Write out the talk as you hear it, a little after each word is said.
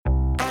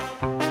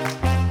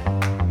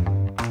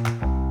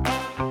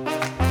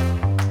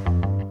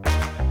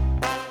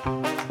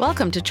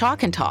Welcome to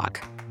Chalk and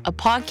Talk, a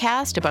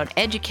podcast about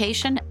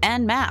education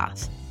and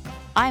math.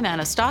 I'm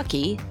Anna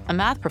Stockey, a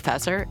math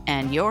professor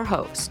and your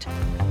host.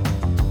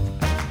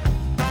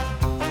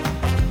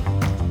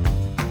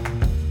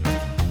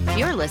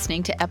 You're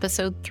listening to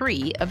episode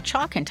 3 of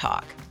Chalk and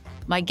Talk.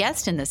 My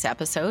guest in this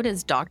episode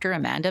is Dr.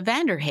 Amanda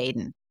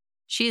VanDerHeyden.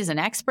 She is an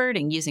expert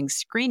in using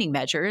screening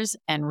measures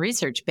and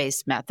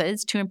research-based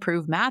methods to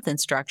improve math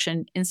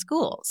instruction in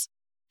schools.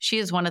 She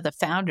is one of the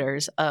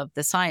founders of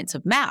the Science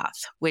of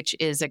Math, which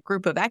is a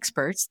group of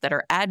experts that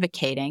are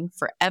advocating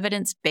for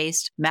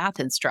evidence-based math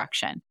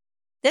instruction.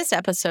 This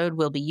episode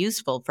will be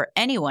useful for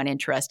anyone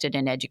interested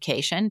in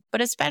education, but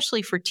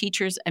especially for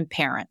teachers and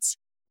parents.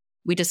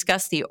 We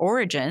discuss the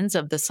origins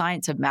of the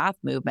Science of Math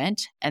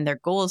movement and their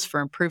goals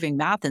for improving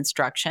math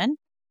instruction.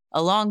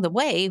 Along the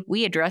way,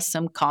 we address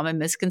some common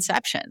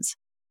misconceptions.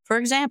 For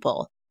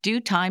example, do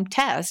timed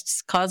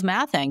tests cause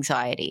math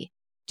anxiety?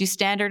 Do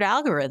standard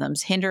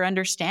algorithms hinder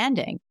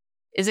understanding?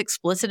 Is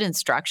explicit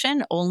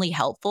instruction only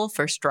helpful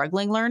for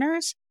struggling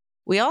learners?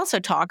 We also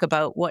talk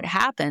about what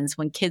happens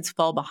when kids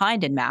fall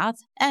behind in math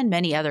and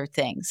many other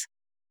things.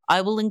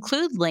 I will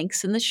include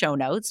links in the show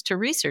notes to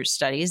research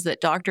studies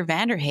that Dr.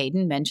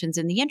 VanDerHeyden mentions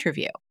in the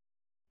interview.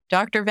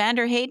 Dr.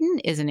 VanDerHeyden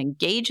is an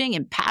engaging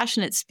and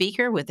passionate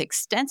speaker with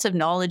extensive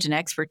knowledge and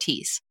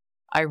expertise.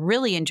 I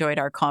really enjoyed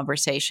our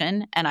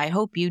conversation, and I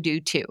hope you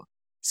do too.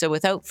 So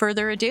without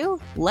further ado,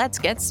 let's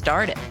get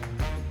started.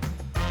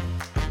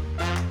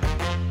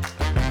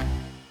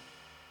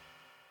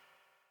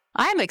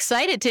 I'm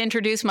excited to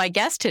introduce my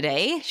guest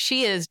today.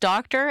 She is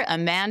Dr.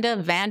 Amanda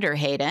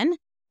VanDerHeyden,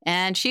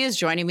 and she is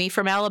joining me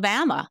from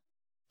Alabama.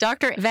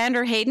 Dr.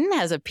 VanDerHeyden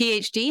has a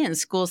PhD in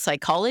school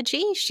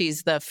psychology.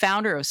 She's the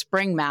founder of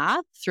Spring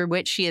Math, through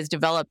which she has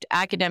developed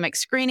academic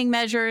screening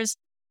measures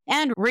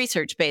and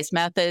research-based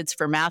methods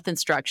for math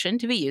instruction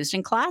to be used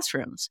in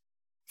classrooms.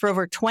 For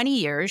over 20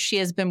 years, she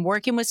has been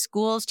working with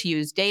schools to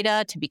use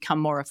data to become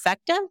more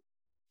effective.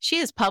 She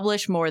has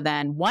published more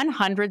than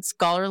 100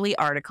 scholarly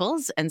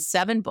articles and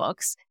 7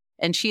 books,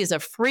 and she is a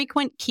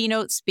frequent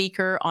keynote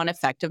speaker on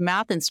effective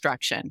math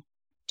instruction.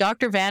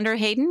 Dr.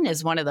 VanDerHeyden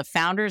is one of the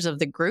founders of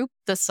the group,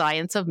 The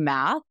Science of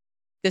Math.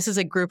 This is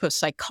a group of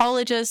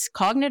psychologists,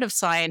 cognitive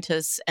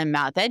scientists, and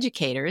math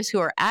educators who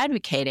are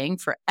advocating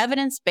for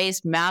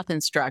evidence-based math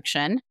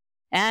instruction,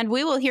 and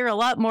we will hear a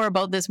lot more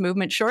about this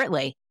movement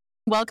shortly.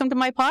 Welcome to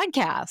my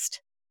podcast.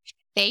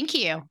 Thank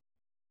you.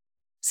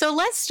 So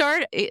let's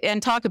start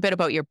and talk a bit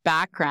about your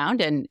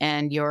background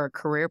and your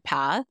career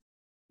path.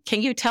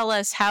 Can you tell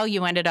us how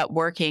you ended up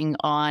working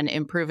on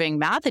improving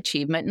math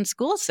achievement in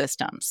school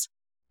systems?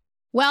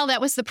 Well,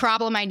 that was the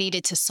problem I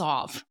needed to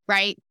solve,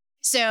 right?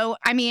 So,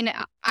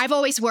 I've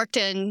always worked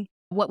in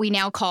what we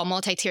now call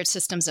multi-tiered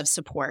systems of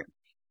support.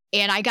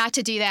 And I got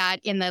to do that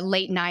in the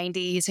late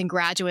 90s in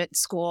graduate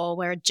school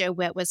where Joe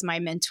Witt was my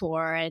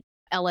mentor at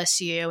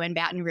LSU in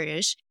Baton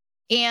Rouge.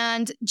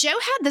 And Joe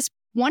had this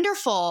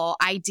wonderful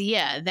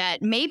idea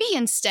that maybe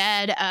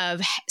instead of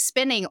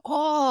spending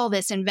all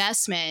this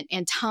investment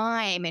and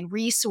time and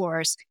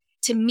resource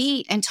to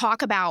meet and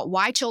talk about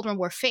why children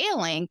were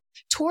failing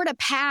toward a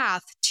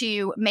path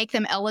to make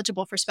them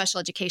eligible for special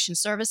education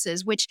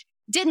services, which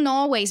didn't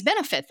always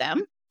benefit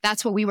them.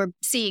 That's what we were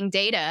seeing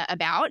data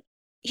about.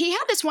 He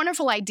had this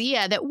wonderful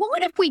idea that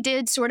what if we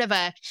did sort of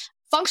a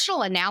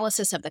functional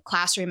analysis of the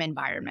classroom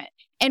environment?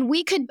 And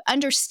we could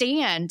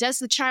understand, does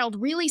the child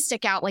really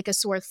stick out like a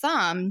sore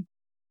thumb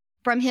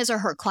from his or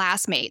her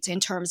classmates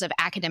in terms of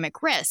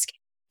academic risk?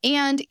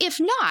 And if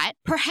not,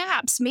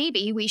 perhaps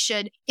maybe we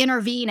should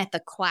intervene at the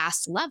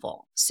class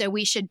level. So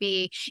we should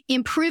be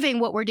improving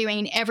what we're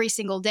doing every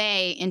single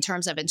day in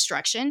terms of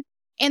instruction.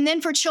 And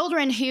then for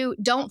children who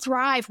don't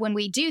thrive when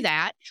we do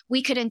that,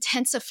 we could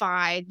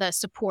intensify the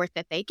support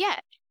that they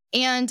get.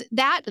 And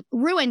that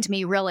ruined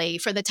me really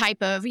for the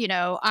type of,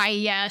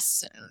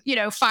 IES,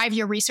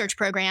 5-year research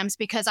programs,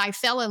 because I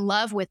fell in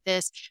love with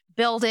this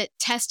build it,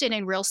 test it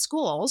in real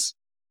schools,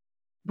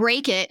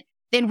 break it,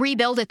 then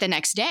rebuild it the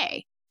next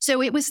day.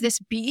 So it was this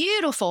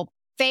beautiful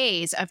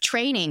phase of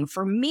training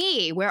for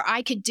me where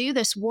I could do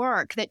this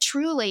work that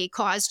truly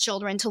caused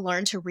children to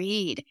learn to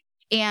read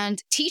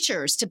and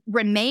teachers to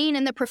remain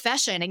in the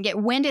profession and get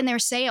wind in their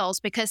sails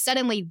because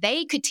suddenly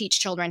they could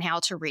teach children how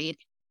to read.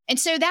 And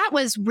so that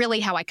was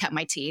really how I cut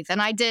my teeth.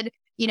 And I did,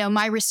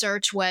 my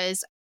research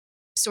was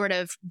sort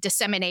of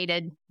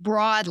disseminated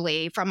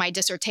broadly from my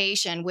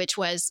dissertation, which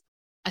was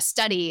a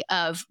study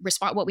of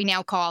what we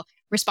now call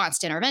response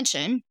to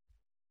intervention.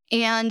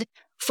 And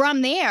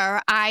from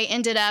there, I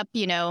ended up,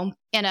 in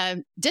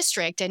a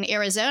district in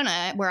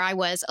Arizona where I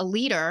was a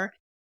leader,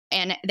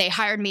 and they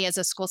hired me as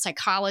a school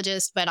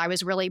psychologist, but I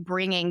was really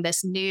bringing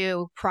this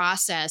new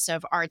process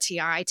of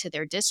RTI to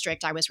their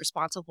district. I was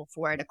responsible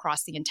for it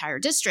across the entire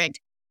district.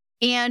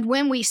 And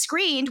when we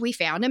screened, we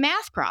found a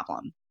math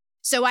problem.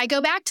 So I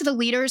go back to the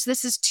leaders.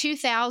 This is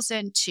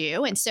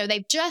 2002. And so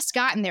they've just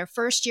gotten their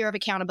first year of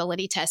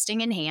accountability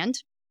testing in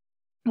hand,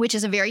 which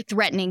is a very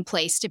threatening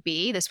place to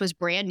be. This was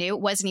brand new.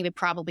 It wasn't even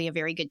probably a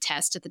very good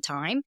test at the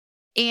time.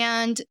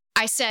 And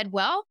I said,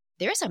 well,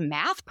 there's a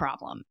math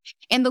problem.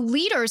 And the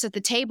leaders at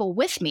the table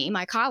with me,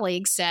 my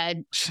colleagues,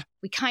 said,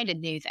 we kind of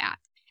knew that.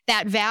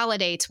 That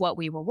validates what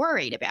we were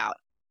worried about.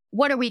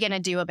 What are we going to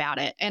do about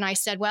it? And I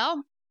said,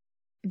 well,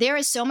 there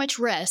is so much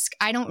risk.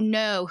 I don't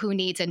know who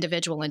needs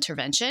individual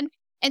intervention.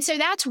 And so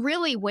that's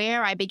really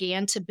where I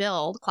began to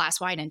build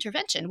class-wide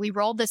intervention. We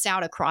rolled this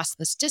out across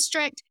this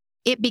district.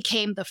 It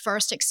became the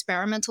first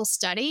experimental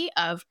study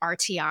of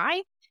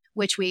RTI,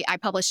 which I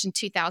published in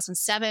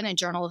 2007 in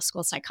Journal of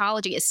School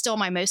Psychology. It's still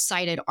my most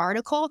cited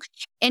article.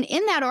 And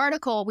in that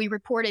article, we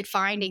reported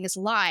findings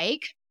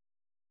like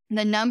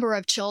the number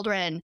of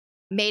children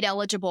made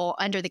eligible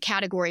under the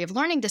category of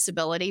learning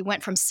disability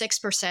went from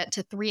 6%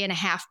 to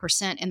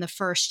 3.5% in the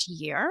first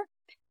year.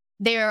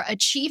 Their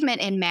achievement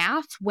in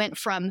math went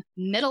from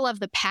middle of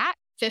the pack,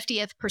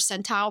 50th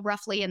percentile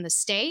roughly in the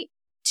state,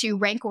 to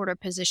rank order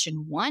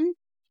position 1.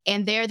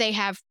 And there they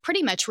have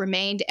pretty much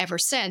remained ever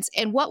since.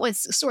 And what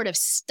was sort of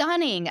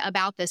stunning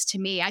about this to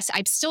me,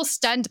 I'm still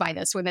stunned by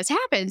this when this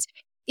happens,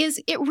 is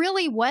it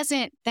really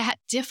wasn't that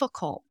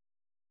difficult.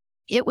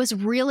 It was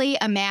really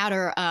a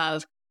matter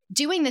of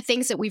doing the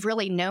things that we've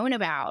really known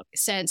about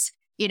since,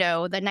 the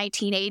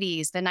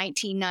 1980s, the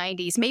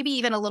 1990s, maybe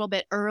even a little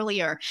bit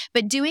earlier,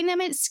 but doing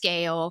them at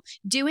scale,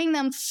 doing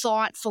them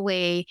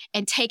thoughtfully,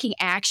 and taking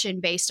action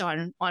based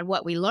on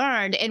what we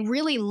learned, and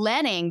really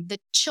letting the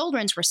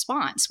children's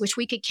response, which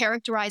we could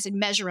characterize and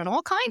measure in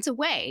all kinds of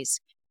ways,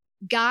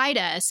 guide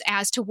us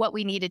as to what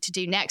we needed to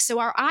do next. So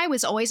our eye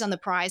was always on the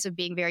prize of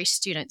being very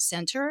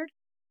student-centered,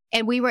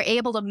 and we were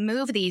able to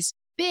move these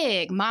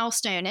big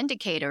milestone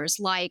indicators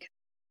like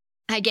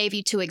I gave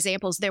you 2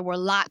 examples. There were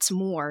lots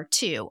more,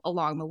 too,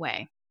 along the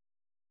way.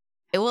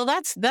 Well,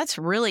 that's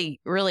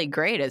really, really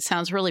great. It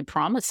sounds really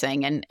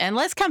promising. And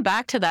let's come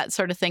back to that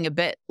sort of thing a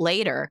bit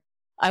later.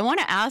 I want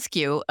to ask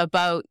you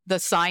about the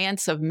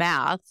science of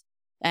math.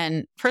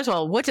 And first of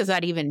all, what does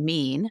that even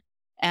mean?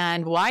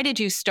 And why did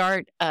you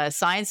start a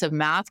science of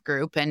math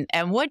group?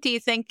 And what do you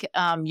think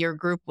your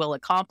group will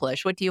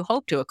accomplish? What do you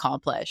hope to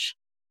accomplish?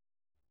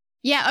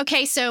 Yeah.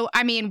 Okay. So,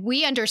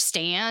 we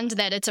understand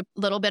that it's a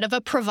little bit of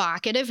a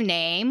provocative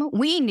name.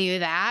 We knew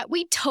that.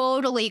 We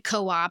totally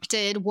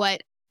co-opted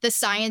what the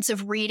science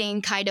of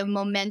reading kind of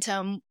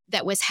momentum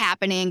that was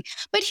happening.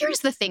 But here's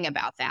the thing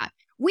about that.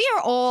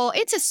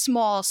 It's a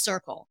small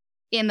circle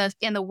in the,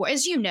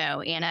 as you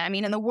know, Anna,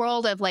 in the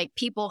world of like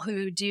people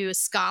who do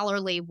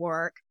scholarly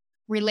work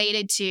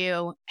related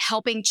to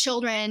helping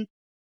children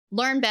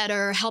learn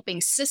better,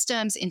 helping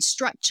systems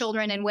instruct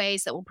children in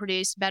ways that will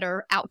produce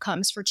better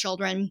outcomes for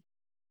children.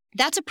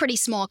 That's a pretty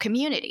small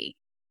community.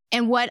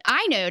 And what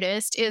I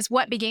noticed is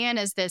what began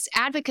as this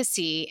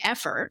advocacy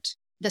effort,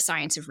 the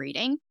science of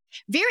reading,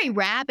 very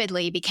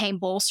rapidly became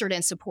bolstered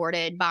and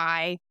supported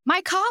by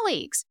my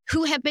colleagues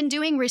who have been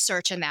doing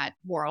research in that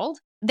world.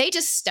 They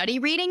just study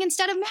reading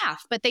instead of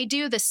math, but they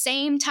do the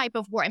same type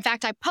of work. In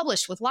fact, I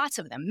published with lots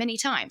of them many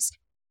times.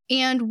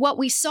 And what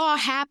we saw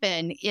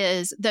happen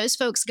is those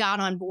folks got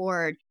on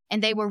board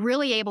and they were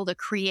really able to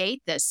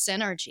create this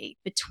synergy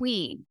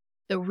between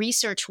the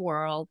research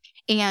world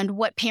and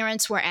what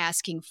parents were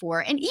asking for,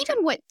 and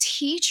even what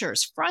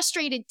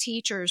frustrated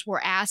teachers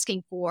were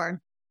asking for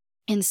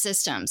in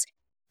systems.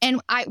 And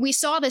we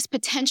saw this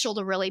potential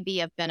to really be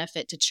of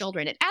benefit to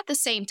children. And at the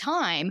same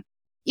time,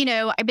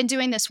 I've been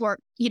doing this work,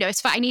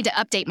 I need to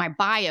update my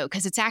bio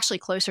because it's actually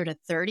closer to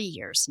 30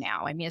 years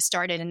now. It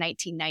started in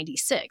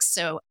 1996.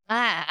 So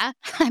that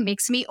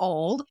makes me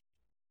old.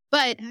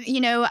 But,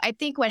 I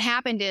think what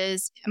happened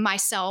is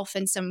myself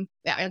and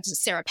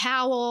Sarah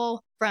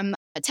Powell from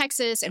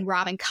Texas and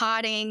Robin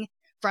Cotting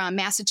from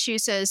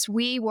Massachusetts,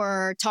 we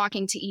were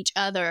talking to each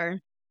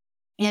other.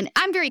 And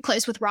I'm very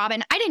close with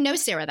Robin. I didn't know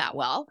Sarah that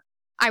well.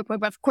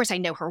 Of course, I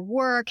know her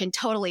work and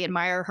totally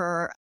admire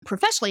her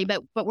professionally,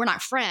 but we're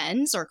not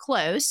friends or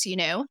close,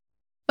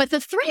 But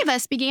the 3 of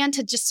us began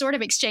to just sort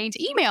of exchange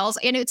emails.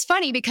 And it's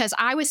funny because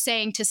I was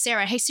saying to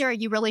Sarah, hey, Sarah,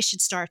 you really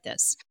should start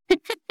this.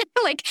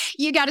 Like,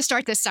 you got to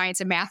start this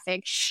science and math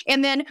thing.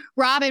 And then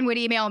Robin would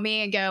email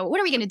me and go, what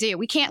are we going to do?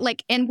 We can't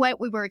and what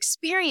we were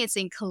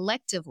experiencing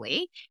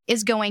collectively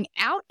is going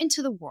out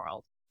into the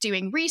world,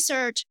 doing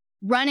research,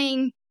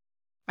 running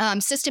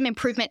system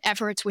improvement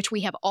efforts, which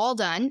we have all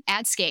done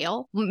at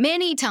scale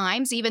many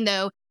times, even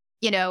though,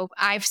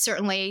 I've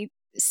certainly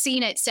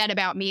seen it said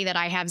about me that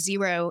I have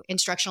 0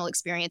 instructional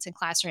experience in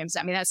classrooms.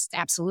 That's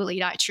absolutely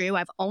not true.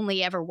 I've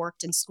only ever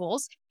worked in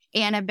schools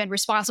and I've been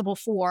responsible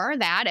for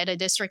that at a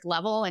district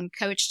level and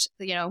coached,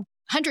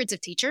 hundreds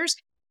of teachers.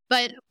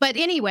 But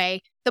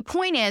anyway, the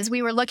point is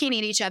we were looking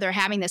at each other,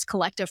 having this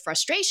collective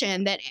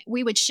frustration that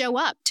we would show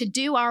up to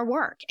do our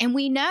work. And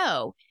we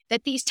know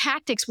that these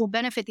tactics will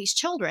benefit these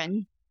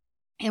children.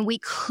 And we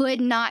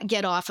could not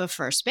get off of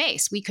first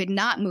base. We could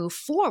not move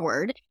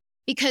forward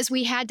because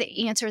we had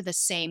to answer the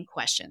same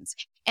questions.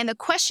 And the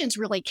questions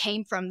really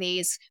came from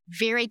these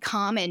very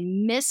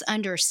common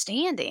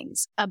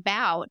misunderstandings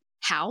about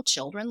how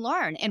children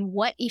learn and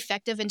what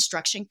effective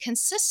instruction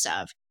consists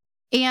of.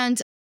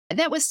 And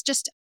that was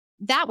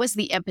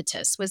the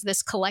impetus, was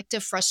this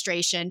collective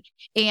frustration.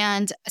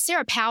 And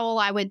Sarah Powell,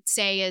 I would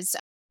say, is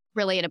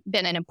really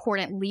been an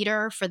important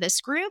leader for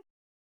this group.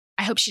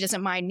 I hope she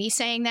doesn't mind me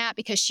saying that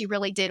because she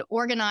really did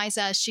organize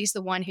us. She's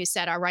the one who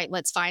said, all right,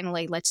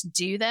 let's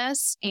do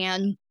this.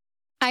 And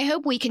I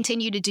hope we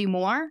continue to do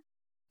more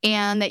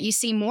and that you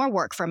see more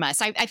work from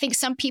us. I think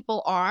some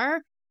people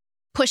are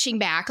pushing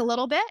back a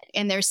little bit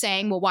and they're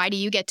saying, well, why do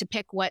you get to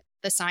pick what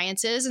the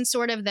science is? And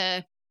sort of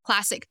the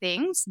classic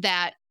things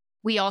that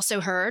we also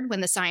heard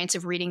when the science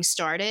of reading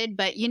started.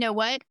 But you know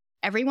what?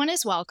 Everyone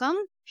is welcome,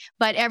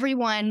 but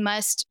everyone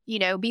must,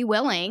 be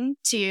willing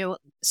to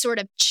sort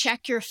of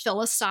check your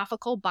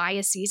philosophical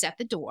biases at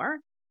the door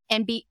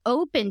and be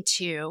open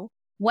to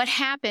what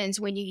happens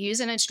when you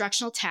use an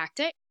instructional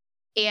tactic.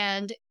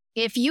 And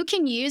if you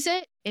can use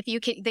it,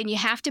 then you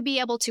have to be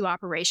able to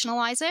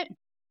operationalize it.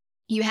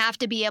 You have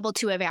to be able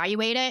to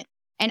evaluate it.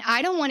 And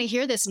I don't want to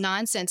hear this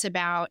nonsense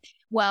about,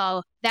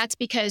 well, that's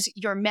because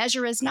your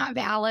measure is not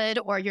valid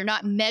or you're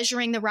not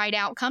measuring the right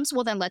outcomes.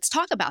 Well, then let's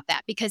talk about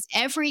that because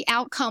every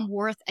outcome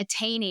worth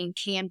attaining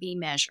can be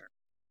measured.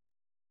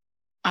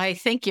 I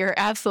think you're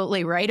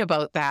absolutely right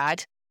about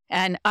that.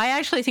 And I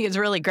actually think it's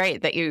really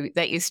great that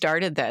you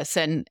started this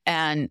and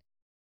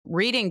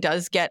reading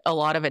does get a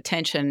lot of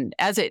attention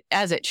as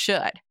it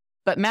should,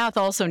 but math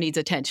also needs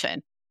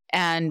attention.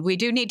 And we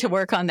do need to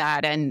work on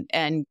that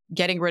and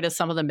getting rid of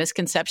some of the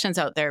misconceptions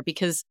out there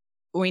because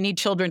we need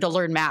children to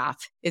learn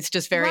math. It's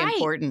just very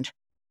important.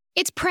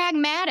 It's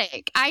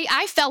pragmatic.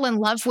 I fell in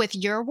love with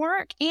your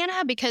work,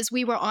 Anna, because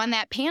we were on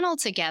that panel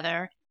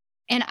together.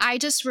 And I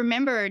just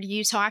remembered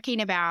you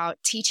talking about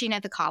teaching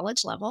at the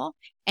college level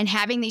and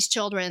having these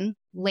children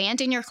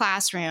land in your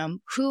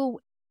classroom who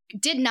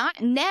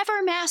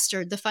never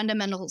mastered the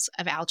fundamentals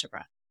of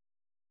algebra.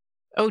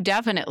 Oh,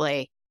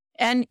 definitely.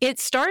 And it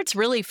starts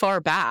really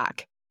far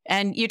back.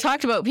 And you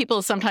talked about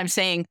people sometimes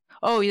saying,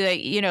 oh,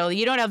 you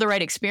don't have the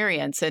right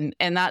experience and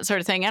that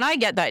sort of thing. And I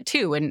get that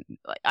too. And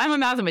I'm a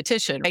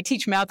mathematician. I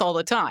teach math all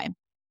the time.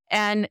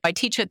 And I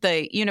teach at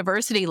the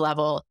university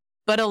level.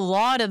 But a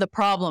lot of the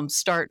problems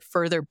start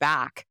further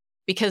back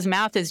because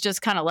math is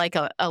just kind of like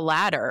a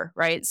ladder,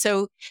 right?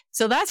 So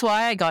that's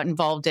why I got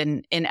involved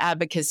in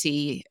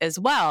advocacy as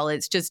well.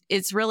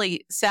 It's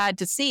really sad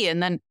to see.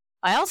 And then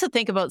I also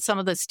think about some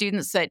of the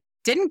students that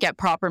didn't get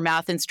proper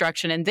math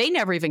instruction and they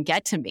never even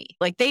get to me.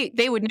 Like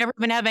they would never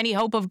even have any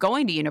hope of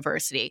going to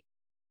university.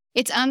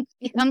 It's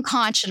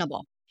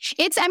unconscionable.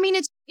 It's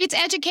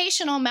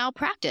educational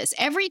malpractice.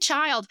 Every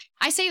child,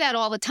 I say that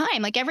all the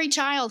time, like every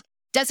child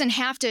doesn't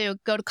have to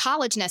go to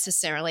college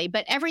necessarily,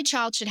 but every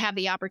child should have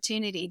the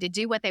opportunity to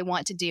do what they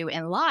want to do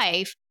in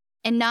life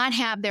and not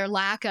have their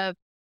lack of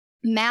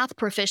math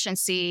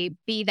proficiency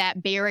be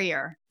that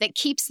barrier that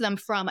keeps them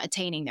from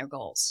attaining their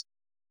goals.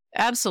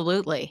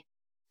 Absolutely.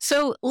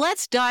 So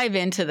let's dive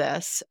into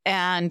this.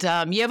 And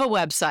you have a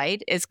website.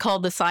 It's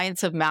called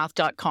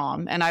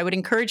thescienceofmath.com. And I would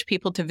encourage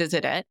people to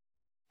visit it.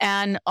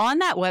 And on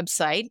that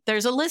website,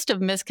 there's a list of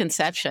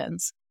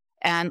misconceptions.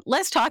 And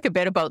let's talk a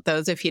bit about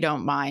those if you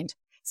don't mind.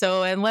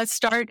 So, and let's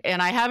start.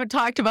 And I haven't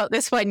talked about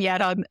this one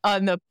yet on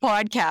the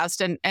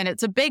podcast, and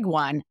it's a big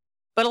one.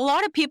 But a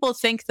lot of people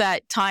think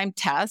that timed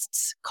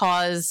tests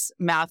cause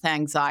math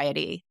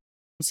anxiety.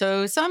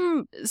 So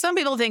some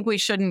people think we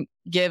shouldn't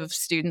give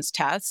students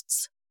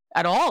tests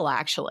at all,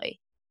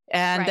 actually.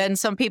 And then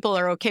some people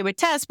are okay with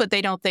tests, but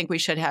they don't think we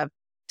should have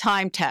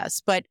time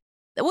tests. But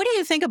what do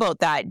you think about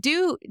that?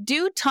 Do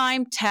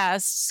time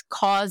tests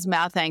cause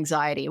math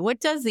anxiety?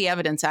 What does the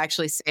evidence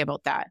actually say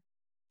about that?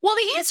 Well,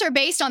 the answer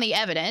based on the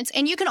evidence,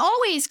 and you can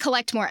always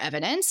collect more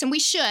evidence, and we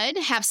should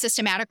have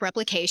systematic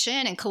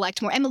replication and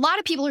collect more. And a lot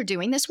of people are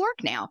doing this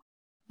work now.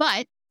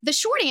 But the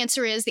short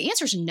answer is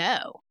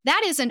no.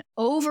 That is an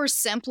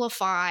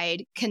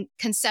oversimplified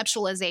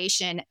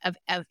conceptualization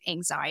of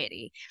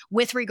anxiety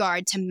with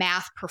regard to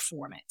math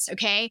performance,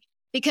 okay?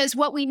 Because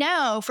what we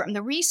know from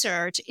the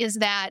research is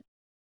that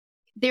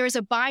there is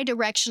a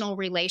bidirectional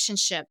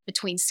relationship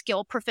between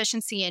skill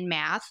proficiency in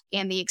math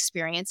and the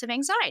experience of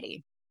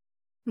anxiety.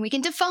 We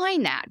can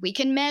define that. We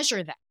can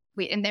measure that.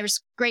 And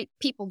there's great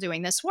people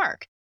doing this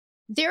work.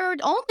 There are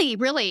only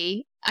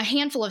really a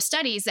handful of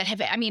studies that have,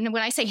 when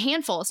I say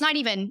handful, it's not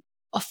even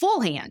a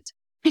full hand.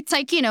 It's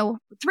like,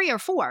 3 or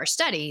 4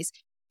 studies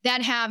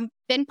that have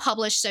been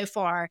published so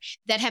far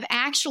that have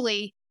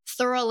actually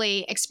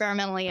thoroughly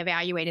experimentally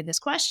evaluated this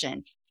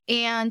question.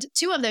 And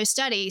 2 of those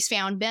studies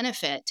found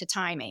benefit to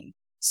timing.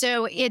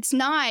 So it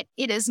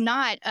is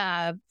not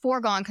a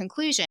foregone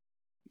conclusion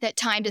that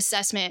timed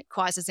assessment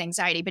causes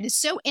anxiety, but it's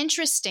so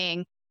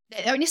interesting.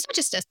 It's not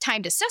just a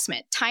timed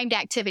assessment, timed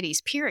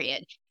activities,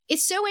 period.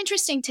 It's so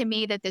interesting to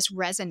me that this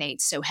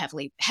resonates so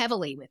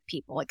heavily with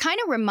people. It kind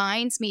of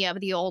reminds me of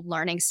the old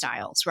learning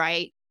styles,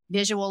 right?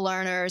 Visual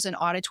learners and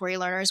auditory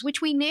learners,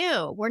 which we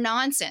knew were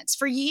nonsense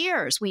for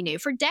years. We knew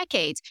for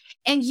decades.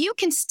 And you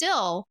can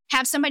still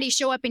have somebody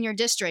show up in your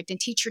district and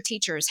teach your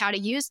teachers how to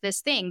use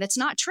this thing that's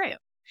not true,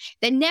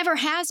 that never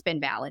has been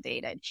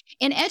validated.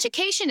 And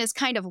education is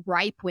kind of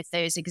ripe with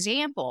those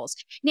examples.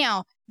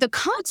 Now, the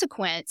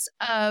consequence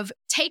of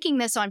taking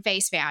this on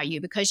face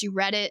value because you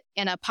read it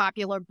in a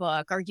popular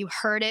book or you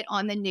heard it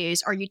on the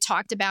news or you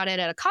talked about it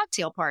at a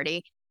cocktail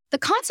party the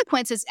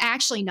consequence is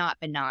actually not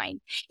benign.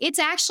 It's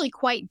actually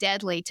quite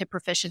deadly to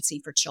proficiency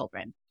for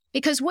children.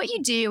 Because what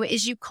you do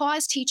is you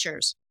cause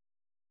teachers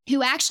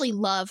who actually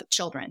love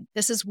children,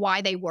 this is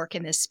why they work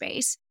in this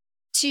space,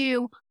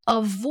 to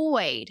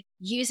avoid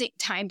using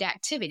timed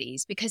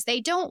activities because they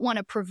don't want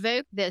to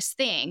provoke this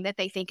thing that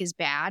they think is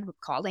bad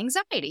called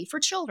anxiety for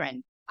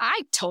children.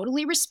 I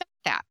totally respect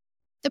that.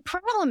 The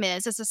problem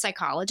is, as a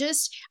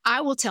psychologist,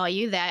 I will tell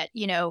you that,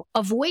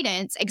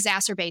 avoidance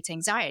exacerbates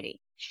anxiety.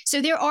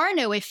 So there are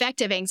no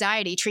effective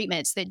anxiety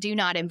treatments that do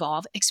not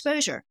involve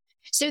exposure.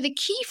 So the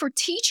key for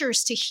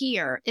teachers to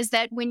hear is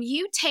that when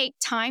you take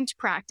timed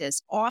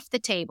practice off the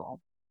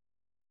table,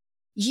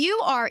 you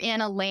are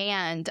in a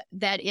land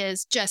that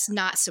is just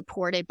not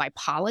supported by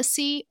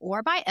policy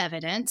or by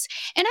evidence.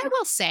 And I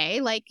will say,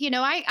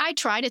 I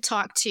try to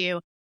talk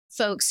to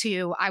folks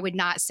who I would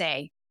not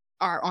say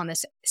are on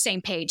the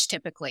same page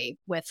typically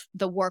with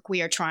the work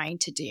we are trying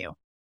to do.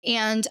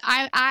 And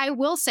I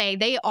will say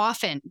they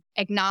often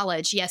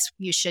acknowledge, yes,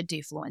 you should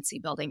do fluency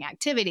building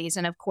activities.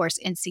 And of course,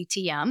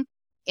 NCTM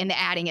in the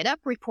Adding It Up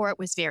report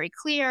was very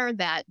clear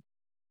that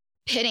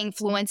pitting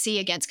fluency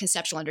against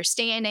conceptual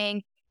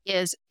understanding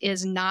is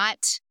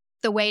not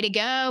the way to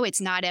go.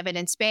 It's not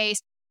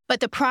evidence-based. But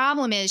the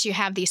problem is you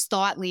have these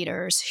thought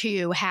leaders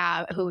who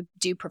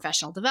do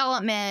professional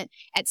development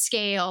at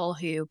scale,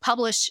 who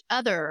publish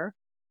other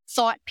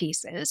thought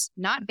pieces,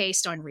 not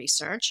based on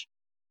research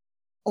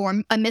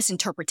or a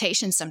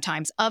misinterpretation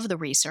sometimes of the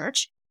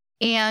research,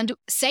 and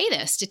say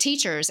this to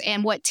teachers.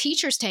 And what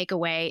teachers take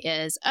away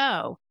is,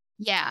 oh,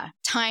 yeah,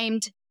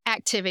 timed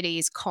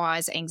activities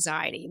cause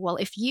anxiety. Well,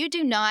 if you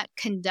do not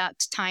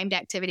conduct timed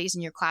activities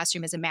in your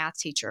classroom as a math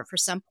teacher for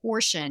some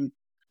portion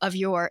of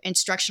your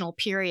instructional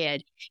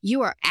period,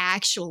 you are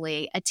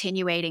actually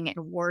attenuating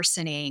and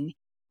worsening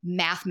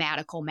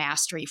mathematical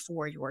mastery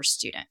for your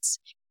students.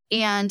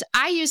 And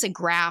I use a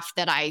graph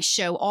that I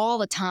show all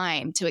the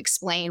time to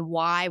explain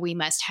why we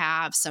must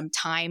have some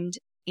timed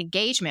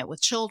engagement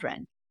with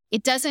children.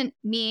 It doesn't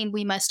mean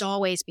we must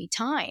always be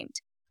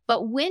timed,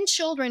 but when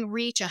children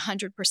reach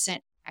 100%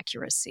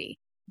 accuracy,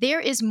 there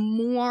is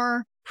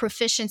more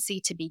proficiency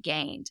to be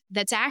gained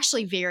that's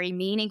actually very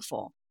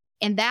meaningful.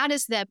 And that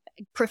is the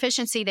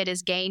proficiency that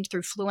is gained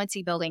through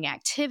fluency building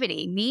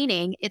activity,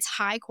 meaning it's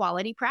high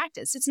quality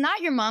practice. It's not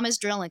your mama's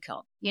drill and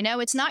kill.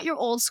 It's not your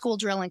old school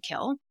drill and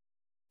kill.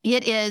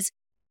 It is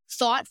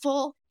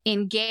thoughtful,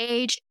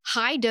 engaged,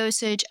 high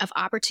dosage of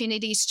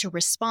opportunities to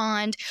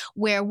respond,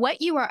 where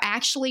what you are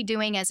actually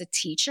doing as a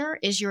teacher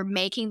is you're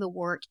making the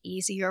work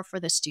easier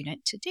for the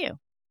student to do.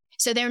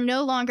 So they're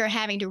no longer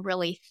having to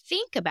really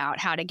think about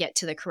how to get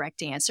to the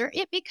correct answer.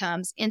 It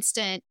becomes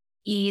instant,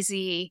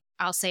 easy,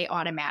 I'll say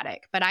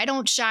automatic. But I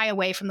don't shy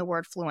away from the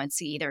word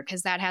fluency either,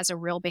 because that has a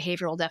real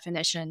behavioral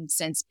definition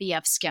since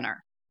B.F.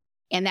 Skinner.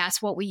 And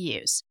that's what we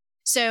use.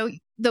 So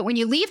that when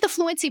you leave the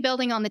fluency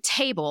building on the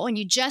table and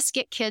you just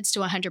get kids to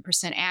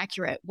 100%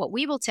 accurate, what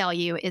we will tell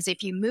you is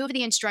if you move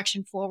the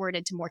instruction forward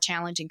into more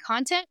challenging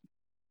content,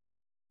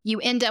 you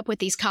end up with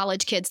these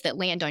college kids that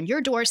land on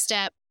your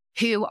doorstep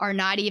who are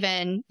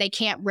they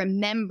can't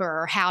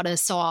remember how to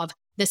solve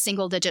the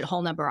single digit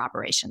whole number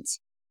operations.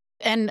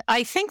 And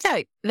I think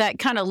that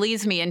kind of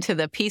leads me into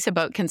the piece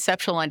about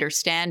conceptual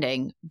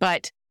understanding.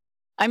 But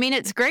I mean,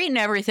 it's great and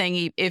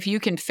everything if you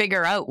can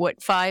figure out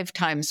what 5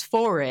 times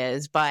 4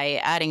 is by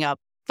adding up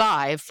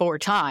 4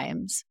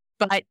 times.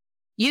 But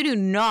you do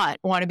not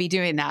want to be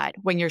doing that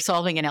when you're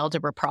solving an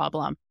algebra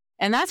problem.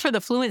 And that's where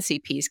the fluency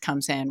piece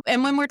comes in.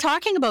 And when we're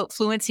talking about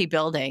fluency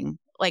building,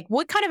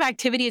 what kind of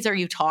activities are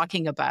you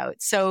talking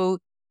about? So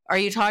are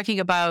you talking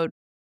about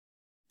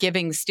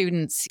giving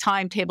students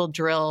timetable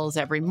drills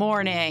every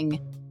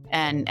morning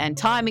and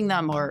timing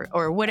them,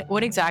 or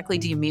what exactly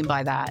do you mean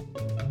by that?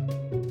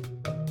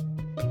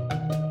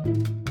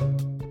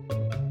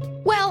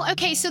 Well,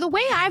 okay, so the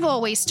way I've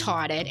always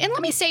taught it, and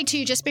let me say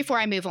too, just before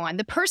I move on,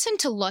 the person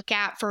to look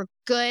at for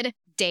good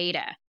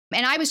data,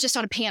 and I was just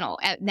on a panel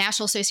at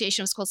National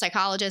Association of School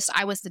Psychologists.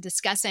 I was the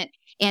discussant,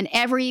 and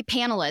every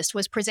panelist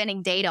was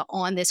presenting data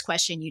on this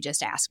question you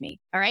just asked me,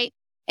 all right?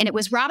 And it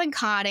was Robin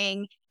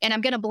Cotting, and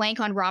I'm going to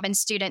blank on Robin's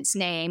student's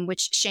name,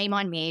 which shame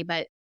on me,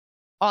 but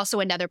also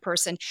another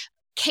person.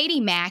 Katie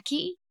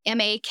Mackey,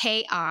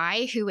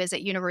 M-A-K-I, who is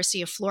at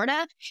University of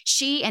Florida.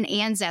 She and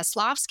Ann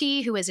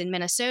Zaslavsky, who is in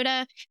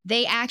Minnesota,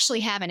 they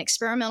actually have an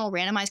experimental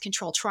randomized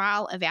control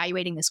trial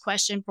evaluating this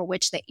question, for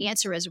which the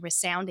answer is a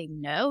resounding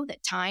no,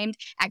 that timed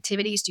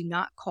activities do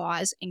not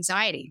cause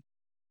anxiety.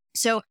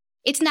 So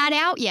it's not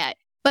out yet.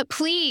 But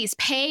please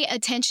pay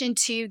attention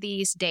to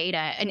these data.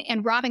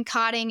 And Robin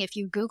Cotting, if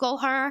you Google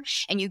her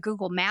and you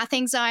Google math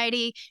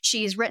anxiety,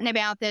 she has written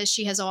about this.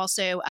 She has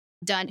also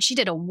she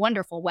did a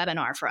wonderful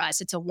webinar for us.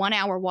 It's a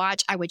 1-hour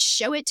watch. I would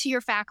show it to your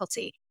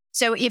faculty.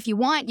 So if you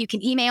want, you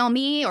can email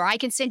me or I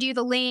can send you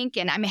the link,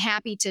 and I'm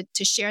happy to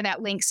share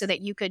that link so that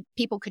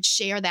people could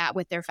share that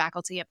with their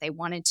faculty if they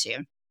wanted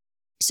to.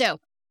 So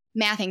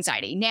math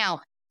anxiety.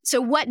 Now, So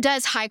what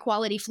does high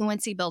quality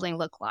fluency building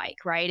look like,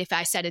 right? If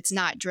I said it's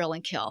not drill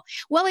and kill.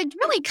 Well, it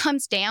really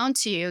comes down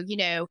to,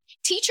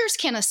 teachers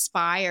can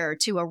aspire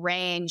to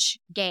arrange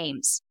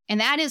games,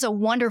 and that is a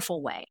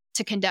wonderful way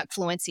to conduct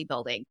fluency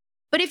building.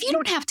 But if you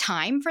don't have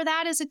time for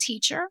that as a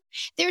teacher,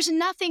 there's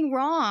nothing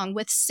wrong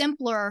with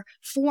simpler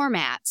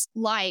formats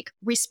like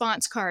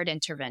response card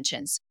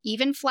interventions,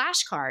 even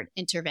flashcard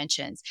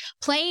interventions,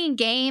 playing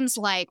games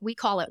like we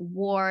call it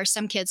war,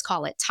 some kids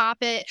call it top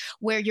it,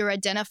 where you're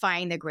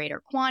identifying the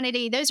greater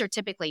quantity. Those are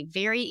typically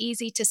very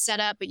easy to set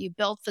up, but you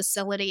build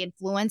facility and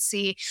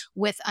fluency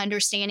with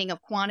understanding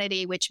of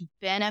quantity, which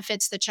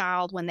benefits the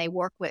child when they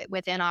work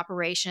within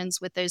operations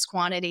with those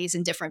quantities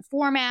in different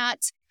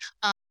formats.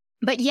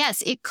 But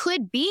yes, it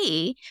could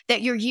be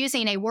that you're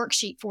using a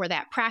worksheet for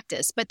that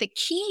practice. But the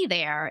key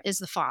there is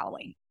the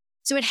following.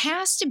 So it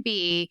has to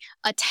be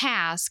a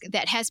task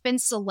that has been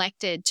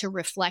selected to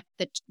reflect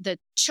the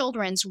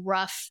children's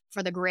rough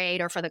for the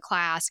grade or for the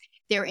class,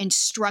 their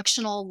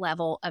instructional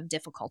level of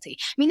difficulty.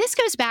 I mean, this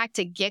goes back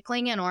to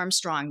Gickling and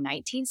Armstrong,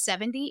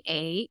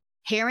 1978,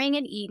 Herring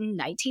and Eaton,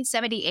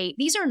 1978.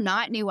 These are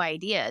not new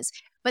ideas.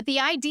 But the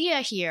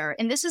idea here,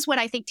 and this is what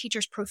I think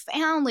teachers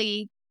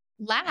profoundly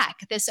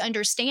lack this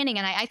understanding,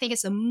 and I think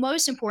it's the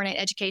most important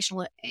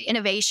educational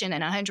innovation in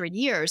 100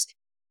 years,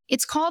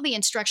 it's called the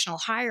instructional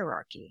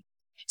hierarchy.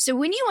 So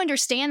when you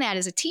understand that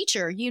as a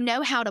teacher, you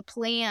know how to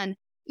plan,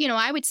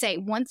 I would say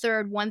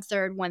 1/3,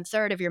 1/3,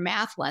 1/3 of your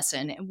math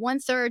lesson, and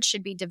 1/3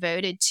 should be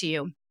devoted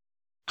to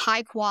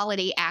high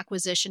quality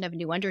acquisition of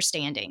new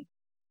understanding.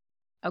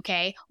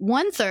 Okay.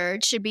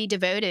 1/3 should be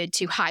devoted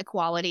to high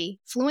quality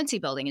fluency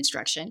building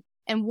instruction.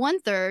 And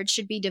 1/3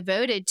 should be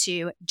devoted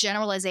to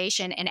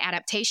generalization and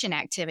adaptation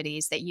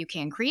activities that you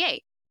can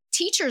create.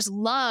 Teachers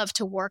love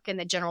to work in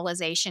the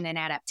generalization and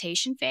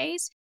adaptation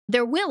phase.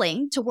 They're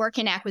willing to work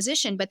in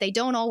acquisition, but they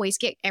don't always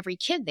get every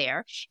kid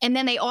there. And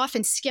then they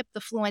often skip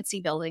the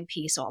fluency building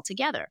piece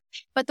altogether.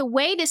 But the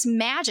way this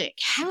magic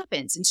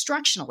happens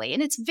instructionally,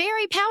 and it's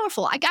very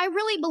powerful. I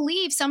really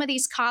believe some of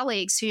these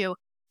colleagues who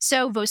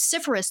so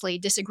vociferously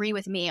disagree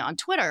with me on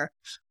Twitter,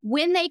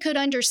 when they could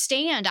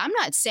understand, I'm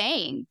not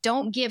saying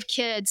don't give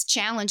kids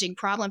challenging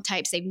problem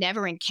types they've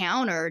never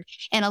encountered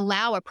and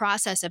allow a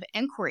process of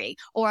inquiry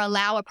or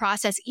allow a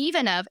process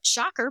even of,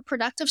 shocker,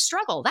 productive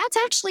struggle. That's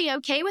actually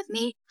okay with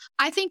me.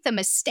 I think the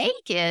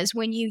mistake is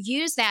when you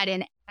use that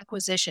in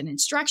acquisition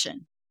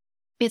instruction.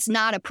 It's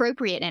not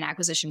appropriate in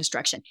acquisition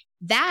instruction.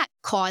 That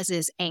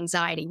causes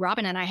anxiety.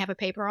 Robin and I have a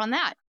paper on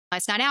that.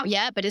 It's not out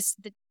yet, but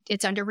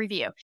it's under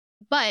review.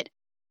 But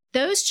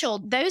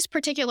those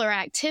particular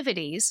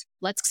activities,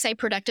 let's say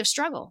productive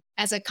struggle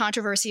as a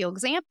controversial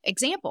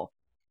example,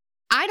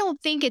 I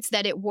don't think it's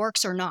that it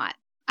works or not.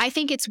 I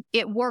think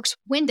it works.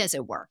 When does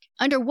it work?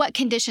 Under what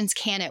conditions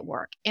can it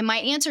work? And my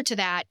answer to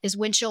that is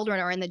when children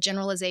are in the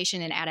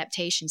generalization and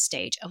adaptation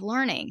stage of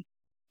learning.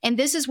 And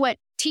this is what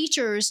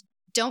teachers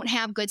don't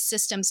have good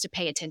systems to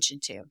pay attention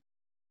to,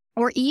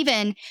 or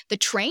even the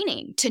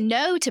training to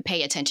know to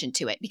pay attention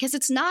to it, because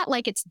it's not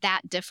like it's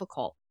that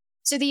difficult.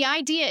 So the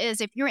idea is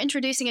if you're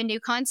introducing a new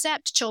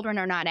concept, children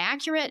are not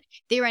accurate,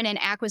 they're in an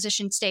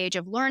acquisition stage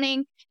of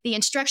learning. The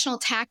instructional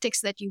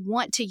tactics that you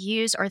want to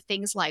use are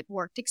things like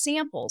worked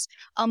examples,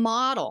 a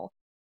model,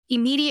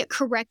 immediate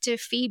corrective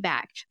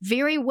feedback,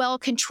 very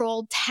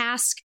well-controlled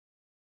task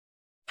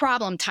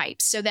problem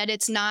types so that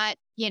it's not,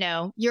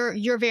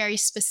 you're very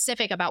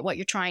specific about what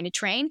you're trying to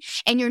train,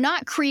 and you're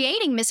not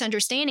creating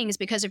misunderstandings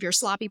because of your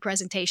sloppy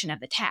presentation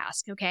of the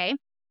task, okay?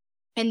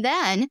 And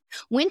then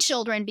when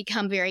children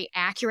become very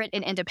accurate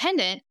and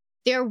independent,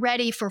 they're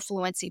ready for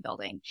fluency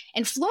building.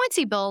 And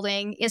fluency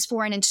building is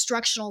for an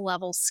instructional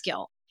level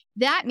skill.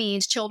 That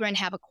means children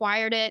have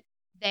acquired it.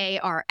 They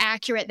are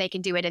accurate. They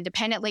can do it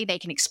independently. They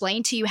can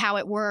explain to you how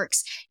it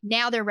works.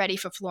 Now they're ready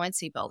for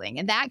fluency building.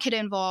 And that could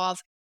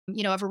involve,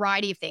 a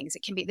variety of things.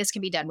 This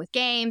can be done with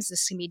games.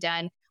 This can be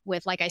done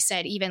with, like I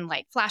said, even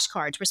like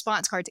flashcards,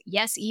 response cards,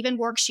 yes, even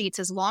worksheets,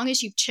 as long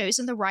as you've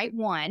chosen the right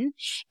one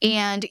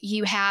and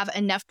you have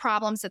enough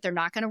problems that they're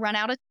not going to run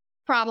out of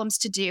problems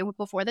to do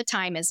before the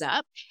time is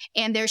up.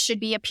 And there should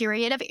be a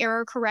period of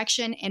error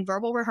correction and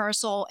verbal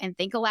rehearsal and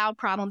think aloud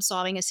problem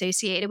solving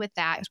associated with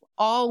that,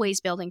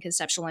 always building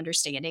conceptual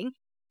understanding.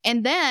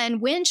 And then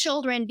when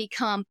children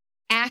become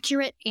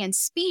accurate and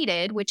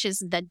speeded, which is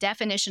the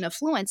definition of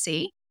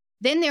fluency,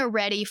 then they're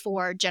ready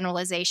for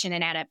generalization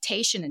and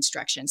adaptation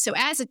instruction. So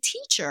as a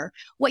teacher,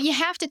 what you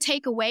have to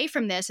take away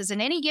from this is in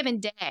any given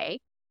day,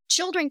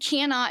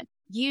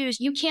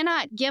 you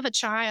cannot give a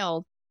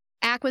child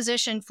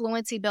acquisition,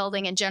 fluency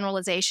building, and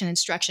generalization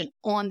instruction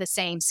on the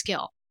same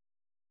skill.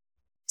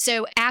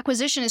 So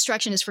acquisition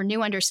instruction is for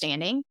new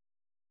understanding.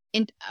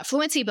 And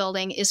fluency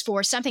building is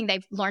for something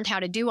they've learned how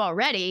to do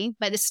already,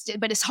 but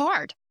it's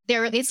hard.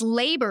 It's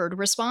labored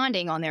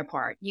responding on their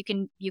part. You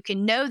can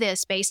know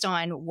this based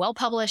on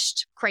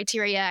well-published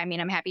criteria. I mean,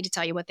 I'm happy to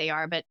tell you what they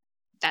are, but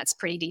that's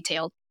pretty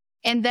detailed.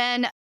 And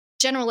then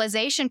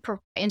generalization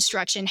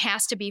instruction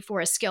has to be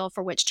for a skill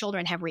for which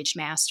children have reached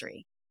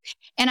mastery.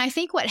 And I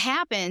think what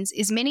happens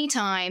is many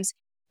times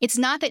it's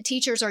not that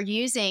teachers are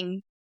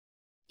using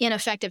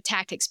ineffective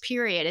tactics,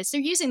 period, is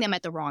they're using them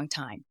at the wrong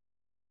time.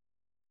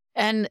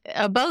 And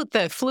about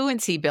the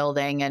fluency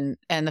building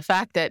and the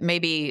fact that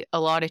maybe a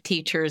lot of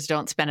teachers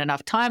don't spend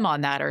enough time on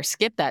that or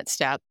skip that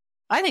step,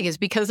 I think is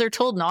because they're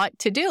told not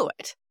to do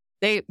it.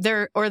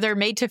 They're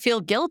made to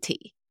feel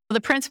guilty. The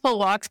principal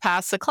walks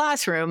past the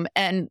classroom,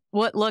 and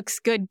what looks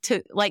good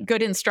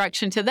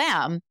instruction to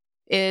them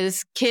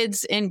is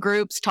kids in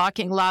groups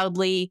talking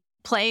loudly,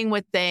 playing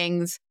with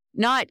things,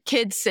 not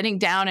kids sitting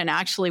down and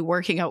actually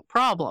working out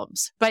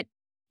problems. But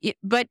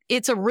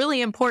it's a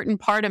really important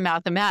part of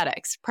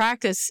mathematics.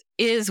 Practice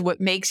is what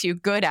makes you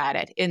good at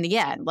it in the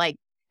end. Like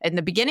in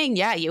the beginning,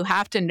 yeah, you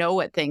have to know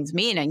what things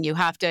mean, and you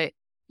have to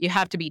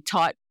be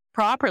taught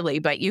properly,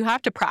 but you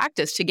have to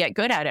practice to get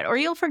good at it, or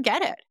you'll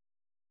forget it.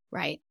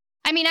 Right.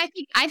 I mean,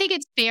 I think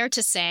it's fair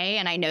to say,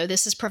 and I know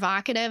this is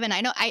provocative, and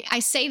I know I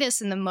say this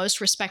in the most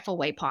respectful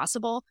way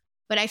possible,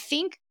 but I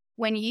think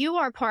when you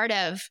are part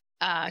of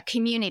a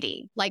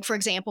community, like, for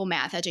example,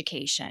 math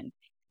education,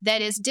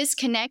 that is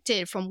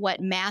disconnected from what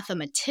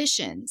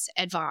mathematicians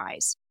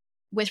advise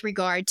with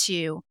regard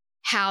to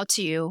how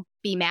to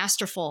be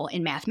masterful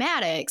in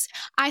mathematics,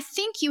 I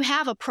think you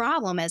have a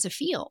problem as a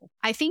field.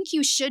 I think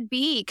you should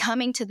be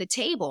coming to the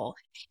table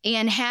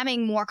and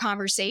having more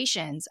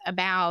conversations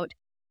about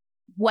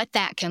what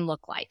that can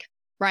look like,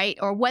 right?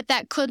 Or what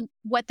that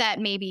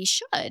maybe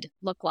should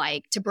look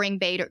like to bring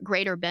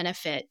greater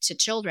benefit to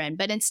children.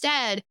 But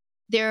instead,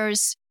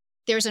 there's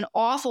an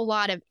awful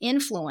lot of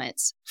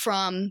influence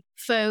from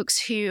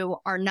folks who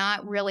are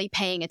not really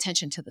paying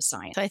attention to the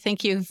science. I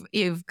think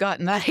you've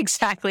gotten that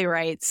exactly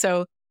right.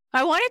 So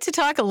I wanted to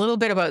talk a little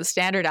bit about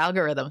standard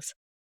algorithms.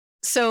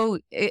 So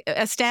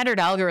a standard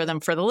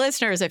algorithm for the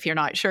listeners, if you're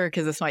not sure,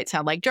 because this might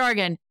sound like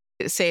jargon,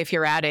 say if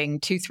you're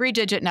adding 2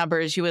 3-digit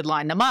numbers, you would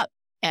line them up.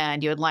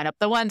 And you would line up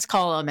the ones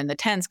column and the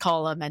tens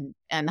column and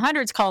the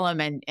hundreds column,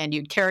 and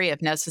you'd carry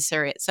if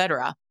necessary, et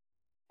cetera.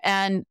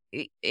 And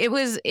it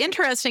was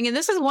interesting. And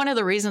this is one of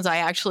the reasons I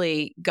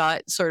actually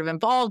got sort of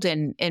involved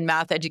in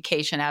math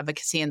education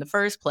advocacy in the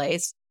first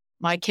place.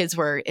 My kids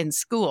were in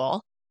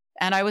school,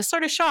 and I was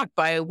sort of shocked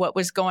by what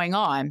was going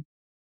on.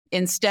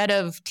 Instead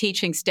of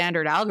teaching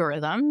standard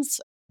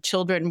algorithms,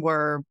 children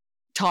were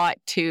taught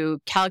to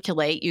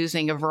calculate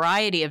using a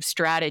variety of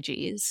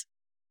strategies.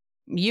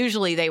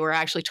 Usually they were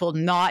actually told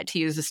not to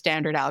use a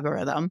standard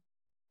algorithm.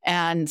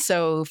 And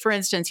so, for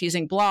instance,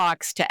 using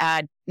blocks to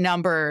add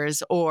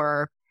numbers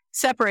or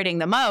separating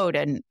them out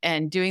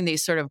and doing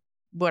these sort of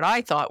what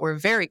I thought were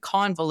very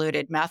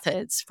convoluted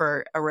methods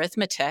for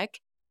arithmetic.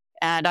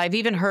 And I've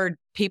even heard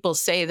people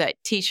say that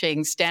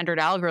teaching standard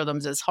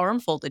algorithms is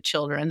harmful to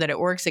children, that it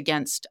works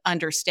against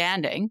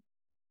understanding,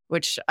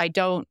 which I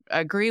don't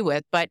agree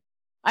with. But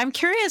I'm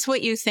curious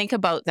what you think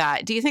about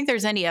that. Do you think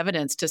there's any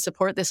evidence to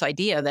support this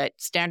idea that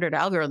standard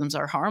algorithms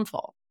are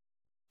harmful?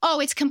 Oh,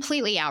 it's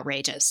completely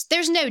outrageous.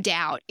 There's no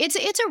doubt. It's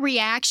a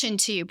reaction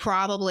to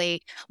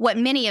probably what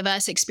many of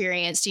us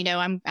experienced. You know,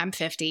 I'm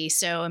 50,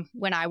 so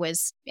when I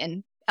was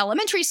in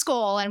elementary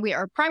school and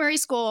primary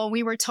school,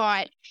 we were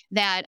taught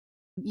that,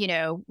 you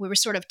know, we were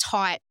sort of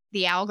taught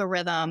the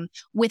algorithm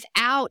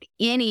without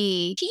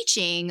any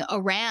teaching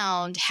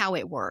around how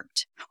it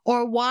worked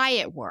or why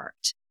it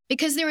worked.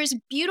 Because there is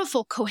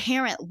beautiful,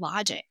 coherent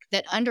logic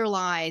that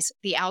underlies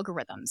the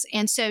algorithms.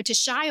 And so to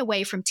shy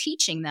away from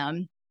teaching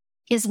them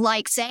is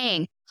like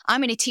saying,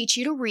 I'm going to teach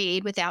you to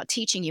read without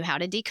teaching you how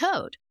to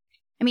decode.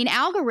 I mean,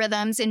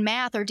 algorithms in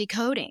math are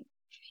decoding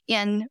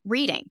in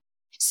reading.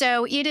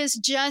 So it is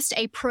just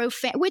a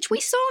which we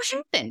saw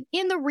happen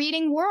in the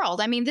reading world.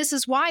 I mean, this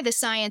is why the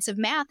science of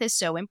math is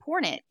so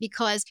important,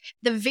 because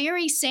the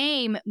very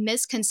same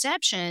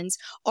misconceptions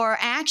are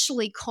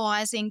actually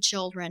causing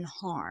children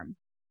harm.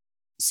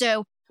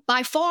 So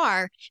by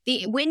far,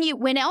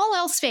 when all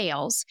else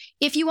fails,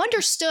 if you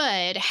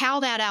understood how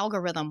that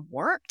algorithm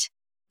worked,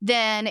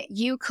 then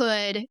you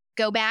could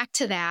go back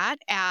to that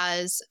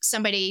as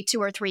somebody 2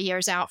 or 3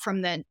 years out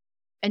from the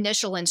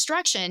initial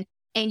instruction,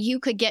 and you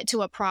could get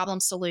to a problem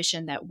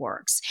solution that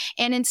works.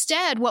 And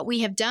instead, what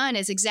we have done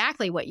is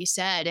exactly what you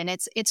said. And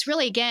it's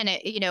really, again,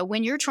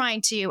 when you're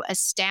trying to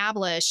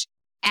establish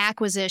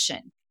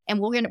acquisition,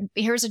 and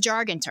here's a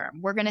jargon term.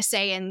 We're going to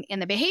say in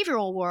the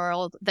behavioral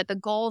world that the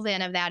goal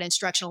then of that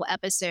instructional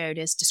episode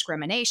is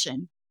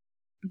discrimination.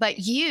 But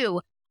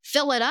you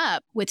fill it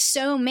up with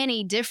so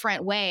many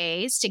different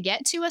ways to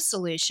get to a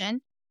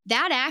solution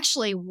that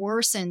actually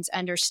worsens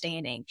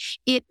understanding.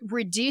 It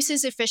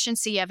reduces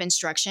efficiency of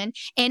instruction,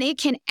 and it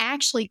can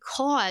actually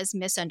cause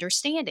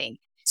misunderstanding.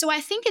 So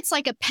I think it's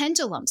like a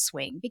pendulum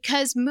swing,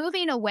 because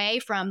moving away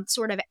from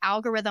sort of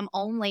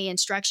algorithm-only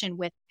instruction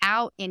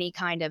without any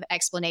kind of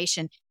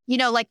explanation,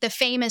 like the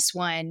famous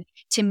one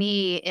to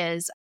me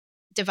is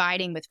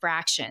dividing with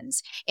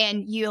fractions.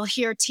 And you'll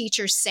hear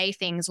teachers say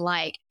things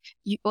like,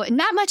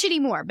 not much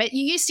anymore, but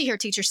you used to hear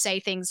teachers say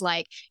things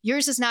like,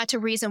 yours is not to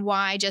reason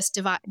why, just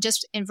divide,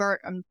 just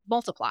invert and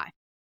multiply.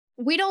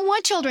 We don't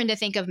want children to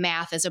think of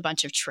math as a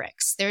bunch of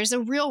tricks. There's a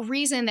real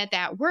reason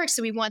that works.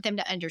 So we want them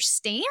to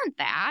understand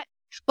that.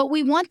 But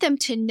we want them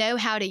to know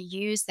how to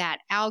use that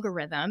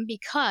algorithm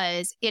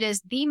because it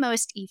is the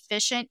most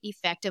efficient,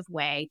 effective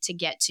way to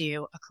get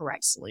to a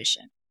correct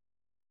solution.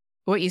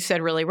 What you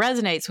said really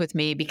resonates with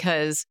me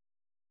because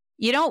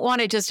you don't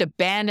want to just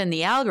abandon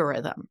the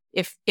algorithm.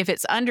 If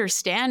it's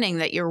understanding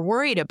that you're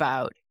worried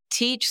about,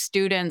 teach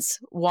students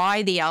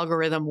why the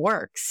algorithm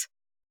works.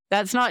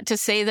 That's not to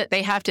say that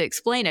they have to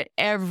explain it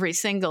every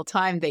single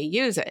time they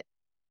use it.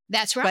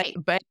 That's right.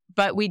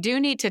 But we do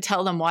need to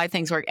tell them why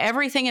things work.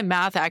 Everything in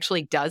math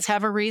actually does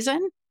have a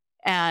reason,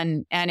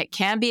 and it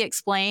can be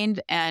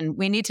explained. And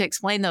we need to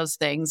explain those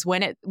things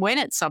when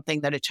it's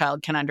something that a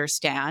child can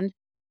understand.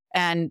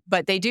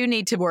 But they do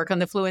need to work on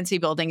the fluency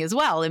building as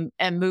well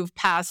and move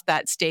past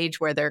that stage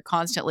where they're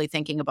constantly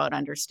thinking about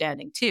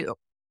understanding too.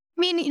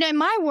 I mean, in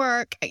my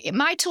work,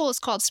 my tool is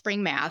called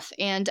Spring Math,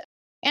 and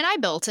I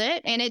built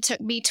it, and it took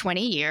me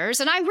 20 years.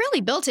 And I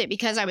really built it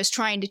because I was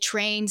trying to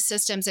train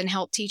systems and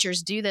help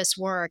teachers do this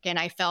work, and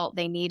I felt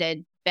they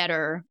needed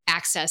better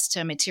access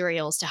to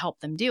materials to help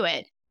them do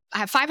it. I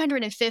have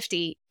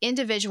 550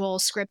 individual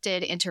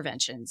scripted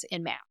interventions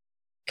in math,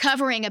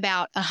 covering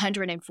about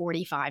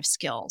 145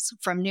 skills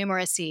from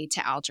numeracy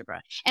to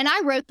algebra. And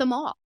I wrote them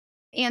all.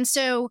 And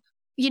so,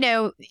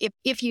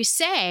 if you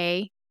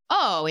say,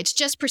 oh, it's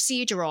just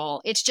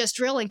procedural, it's just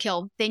drill and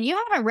kill, then you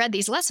haven't read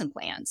these lesson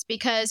plans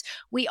because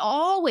we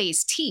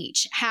always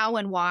teach how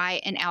and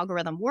why an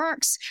algorithm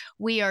works.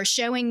 We are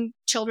showing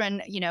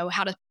children,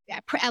 how to,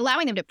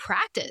 allowing them to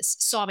practice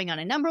solving on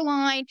a number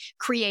line,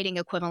 creating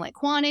equivalent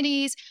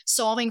quantities,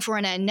 solving for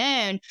an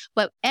unknown.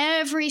 But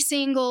every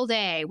single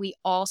day, we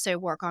also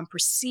work on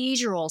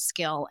procedural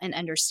skill and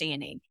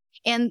understanding.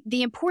 And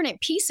the important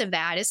piece of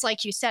that is,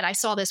 like you said, I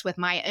saw this with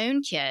my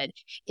own kid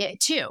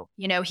too.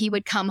 He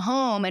would come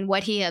home and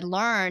what he had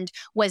learned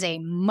was a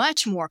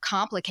much more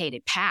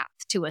complicated path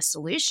to a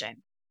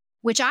solution,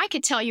 which I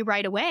could tell you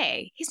right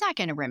away, he's not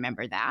going to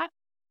remember that.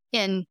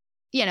 And,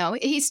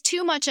 he's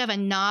too much of a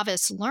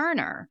novice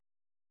learner.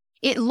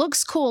 It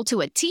looks cool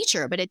to a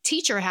teacher, but a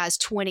teacher has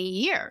 20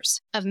 years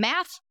of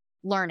math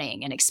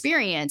learning and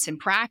experience and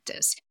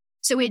practice.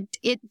 So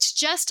it's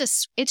just a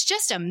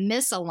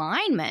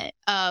misalignment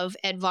of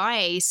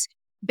advice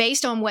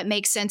based on what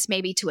makes sense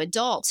maybe to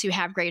adults who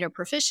have greater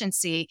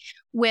proficiency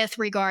with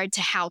regard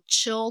to how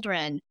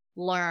children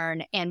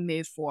learn and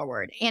move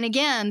forward. And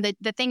again,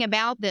 the thing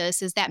about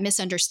this is that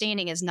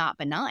misunderstanding is not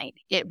benign.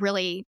 It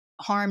really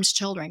harms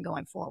children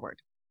going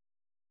forward.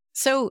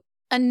 So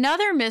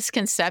another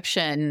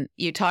misconception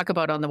you talk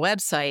about on the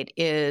website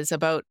is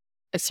about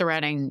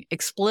surrounding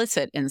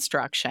explicit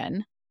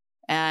instruction.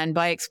 And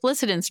by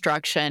explicit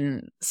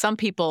instruction, some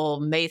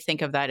people may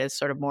think of that as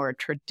sort of more a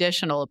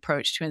traditional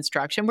approach to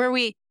instruction where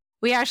we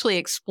actually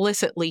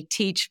explicitly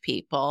teach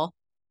people.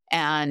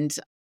 And,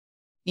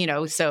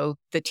 so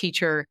the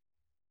teacher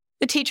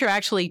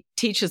actually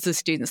teaches the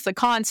students the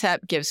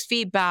concept, gives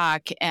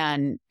feedback,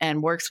 and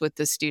works with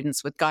the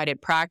students with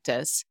guided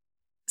practice.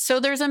 So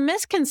there's a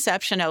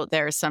misconception out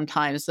there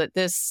sometimes that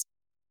this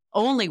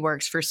only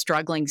works for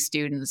struggling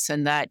students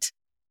and that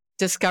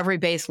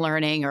discovery-based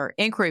learning or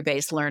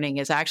inquiry-based learning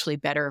is actually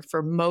better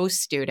for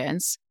most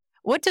students.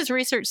 What does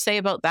research say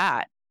about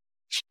that?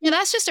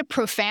 That's just a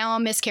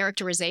profound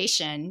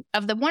mischaracterization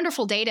of the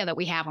wonderful data that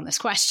we have on this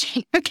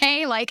question.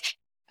 Okay.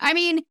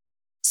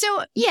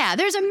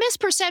 There's a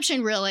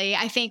misperception really,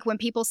 I think, when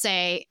people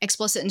say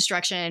explicit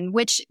instruction,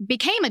 which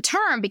became a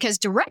term because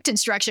direct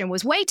instruction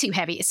was way too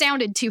heavy. It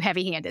sounded too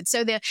heavy-handed.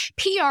 So the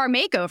PR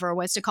makeover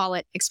was to call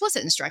it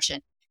explicit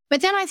instruction.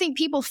 But then I think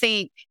people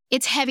think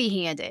it's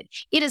heavy-handed.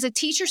 It is a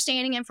teacher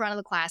standing in front of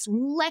the class,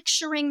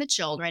 lecturing the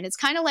children. It's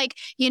kind of like,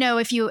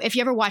 if you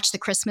ever watch The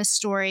Christmas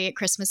Story at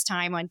Christmas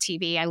time on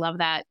TV, I love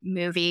that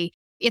movie.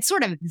 It's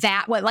sort of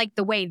like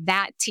the way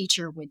that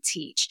teacher would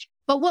teach.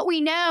 But what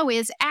we know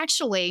is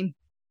actually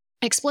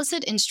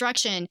explicit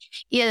instruction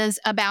is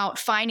about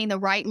finding the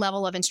right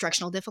level of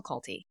instructional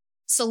difficulty,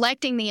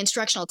 selecting the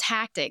instructional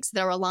tactics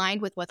that are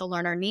aligned with what the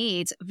learner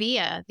needs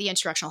via the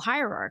instructional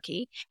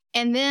hierarchy,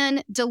 and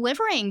then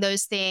delivering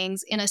those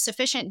things in a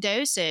sufficient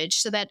dosage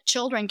so that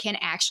children can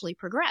actually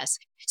progress.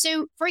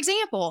 So, for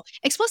example,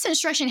 explicit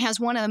instruction has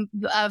one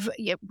of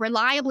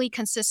reliably,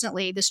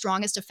 consistently the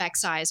strongest effect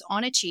size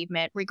on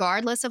achievement,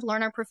 regardless of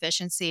learner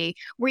proficiency,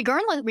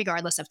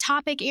 regardless of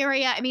topic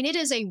area. It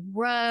is a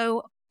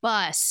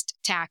robust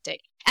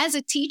tactic. As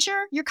a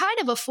teacher, you're kind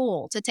of a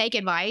fool to take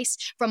advice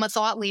from a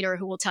thought leader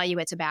who will tell you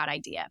it's a bad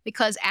idea,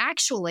 because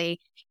actually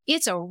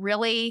it's a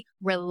really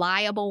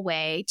reliable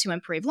way to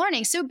improve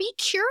learning. So be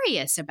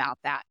curious about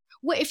that.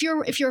 If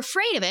you're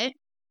afraid of it,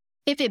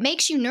 if it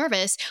makes you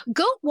nervous,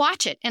 go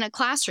watch it in a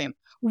classroom,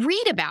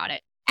 read about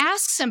it.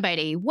 Ask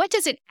somebody, what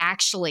does it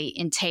actually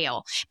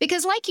entail?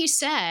 Because like you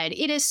said,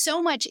 it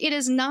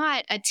is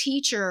not a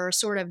teacher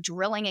sort of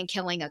drilling and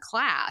killing a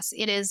class.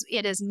 It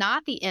is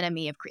not the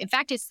enemy in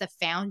fact, it's the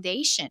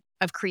foundation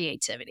of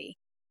creativity.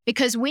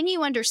 Because when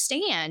you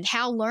understand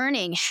how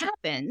learning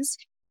happens,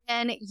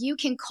 then you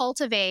can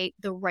cultivate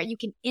you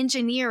can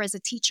engineer as a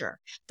teacher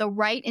the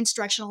right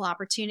instructional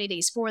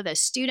opportunities for the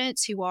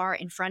students who are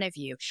in front of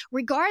you,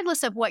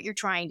 regardless of what you're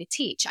trying to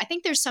teach. I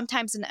think there's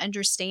sometimes an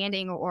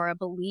understanding or a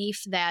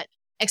belief that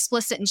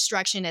explicit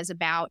instruction is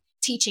about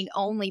teaching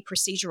only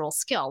procedural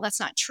skill. That's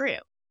not true.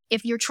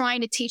 If you're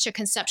trying to teach a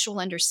conceptual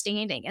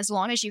understanding, as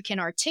long as you can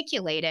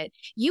articulate it,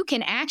 you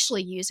can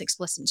actually use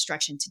explicit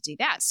instruction to do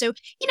that. So,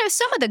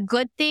 some of the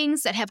good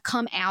things that have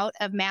come out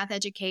of math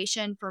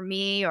education for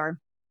me are,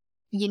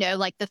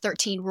 like the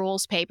 13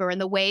 rules paper and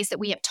the ways that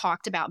we have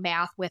talked about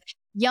math with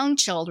young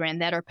children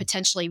that are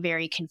potentially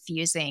very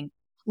confusing,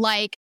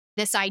 like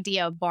this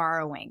idea of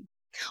borrowing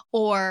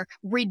or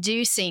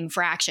reducing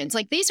fractions.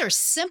 Like, these are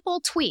simple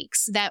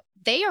tweaks that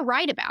they are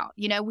right about.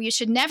 We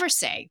should never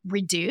say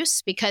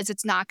reduce because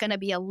it's not going to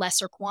be a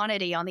lesser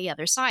quantity on the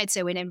other side.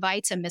 So it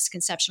invites a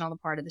misconception on the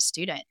part of the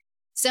student.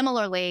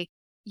 Similarly,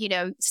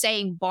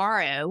 saying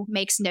borrow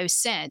makes no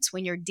sense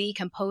when you're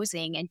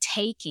decomposing and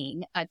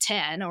taking a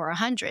 10 or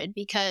 100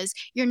 because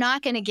you're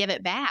not going to give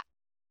it back.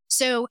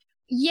 So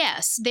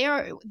yes,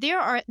 there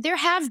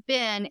have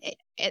been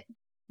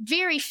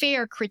very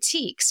fair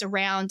critiques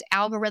around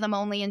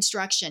algorithm-only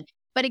instruction.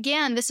 But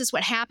again, this is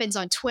what happens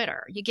on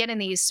Twitter. You get in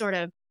these sort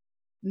of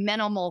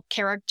minimal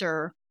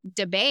character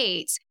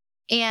debates,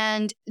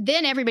 and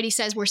then everybody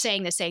says we're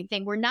saying the same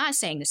thing. We're not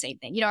saying the same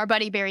thing. Our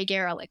buddy Barry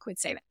Garelick would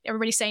say that.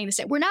 Everybody's saying the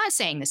same. We're not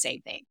saying the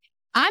same thing.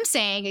 I'm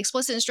saying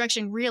explicit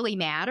instruction really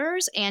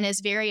matters and is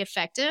very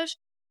effective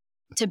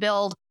to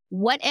build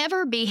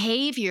whatever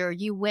behavior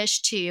you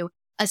wish to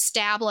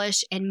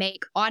establish and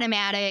make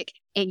automatic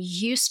and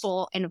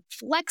useful and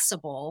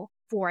flexible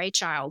for a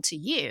child to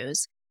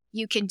use.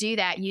 You can do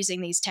that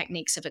using these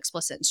techniques of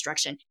explicit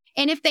instruction.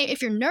 And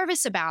if you're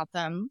nervous about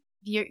them,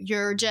 you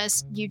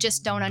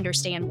just don't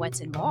understand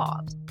what's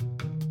involved.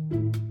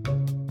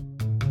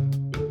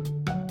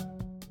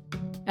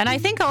 And I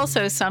think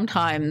also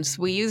sometimes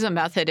we use a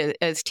method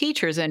as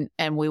teachers and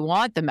we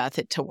want the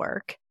method to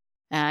work.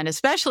 And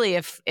especially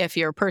if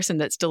you're a person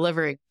that's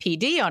delivering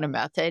PD on a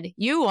method,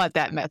 you want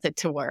that method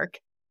to work.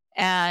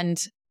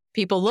 And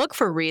people look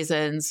for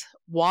reasons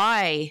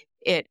why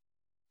it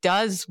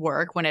does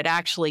work when it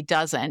actually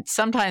doesn't.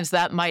 Sometimes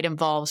that might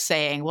involve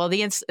saying, well,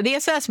 the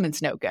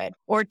assessment's no good,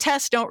 or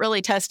tests don't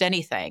really test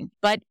anything.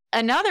 But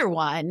another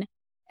one,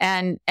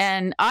 and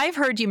I've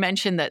heard you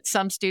mention that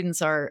some students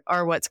are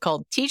what's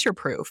called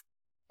teacher-proof.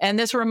 And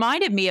this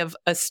reminded me of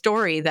a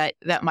story that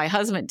my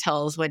husband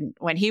tells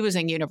when he was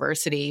in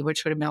university,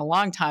 which would have been a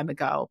long time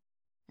ago.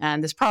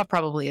 And this prof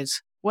probably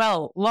is,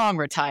 long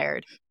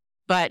retired.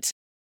 But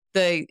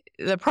the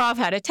prof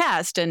had a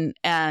test and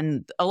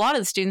a lot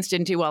of the students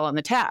didn't do well on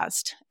the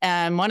test.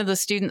 And one of the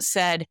students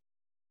said,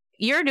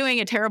 "You're doing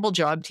a terrible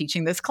job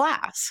teaching this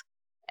class."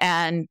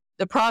 And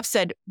the prof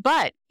said,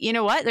 "But you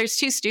know what? There's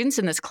 2 students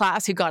in this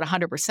class who got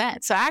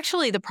 100%. So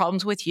actually the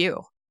problem's with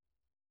you."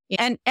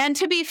 And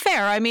to be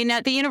fair, I mean,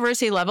 at the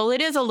university level,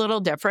 it is a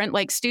little different.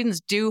 Like, students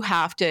do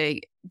have to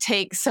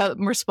take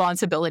some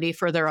responsibility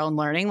for their own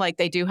learning. Like,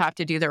 they do have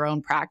to do their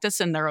own practice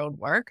and their own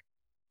work.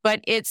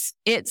 But it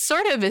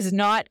sort of is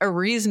not a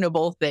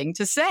reasonable thing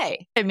to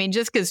say. I mean,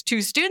 just because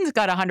 2 students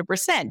got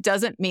 100%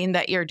 doesn't mean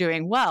that you're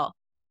doing well.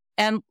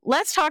 And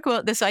let's talk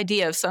about this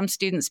idea of some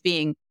students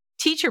being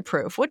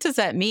teacher-proof. What does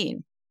that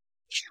mean?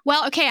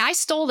 Well, okay, I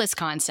stole this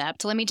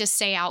concept, let me just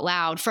say out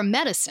loud, from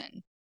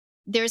medicine.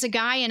 There's a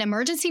guy in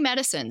emergency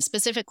medicine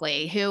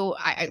specifically who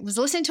I was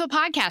listening to a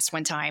podcast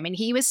one time, and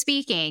he was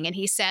speaking and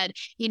he said,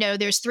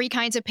 there's 3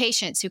 kinds of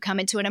patients who come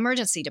into an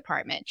emergency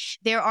department.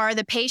 There are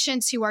the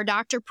patients who are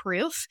doctor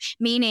proof,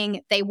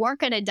 meaning they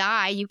weren't going to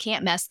die. You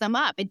can't mess them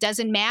up. It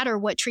doesn't matter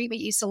what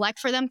treatment you select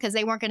for them because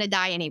they weren't going to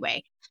die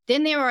anyway.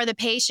 Then there are the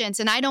patients,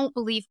 and I don't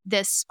believe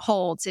this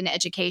holds in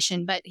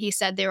education, but he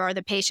said there are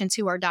the patients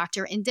who are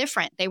doctor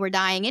indifferent. They were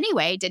dying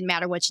anyway. Didn't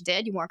matter what you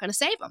did. You weren't going to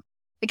save them,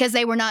 because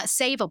they were not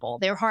savable.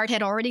 Their heart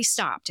had already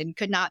stopped and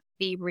could not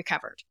be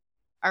recovered.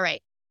 All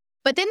right.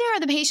 But then there are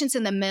the patients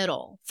in the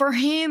middle for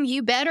whom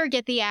you better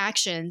get the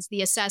actions,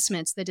 the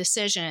assessments, the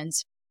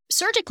decisions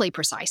surgically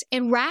precise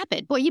and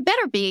rapid. Well, you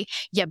better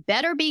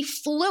be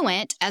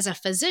fluent as a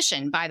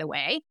physician, by the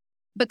way,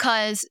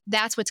 because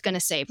that's what's going to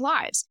save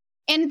lives.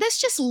 And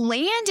this just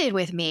landed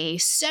with me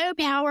so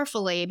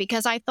powerfully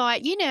because I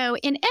thought,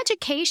 in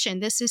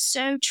education, this is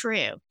so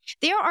true.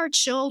 There are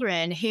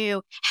children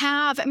who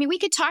have, we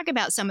could talk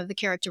about some of the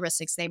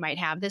characteristics they might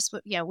have. This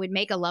would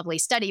make a lovely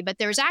study, but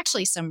there's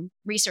actually some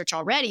research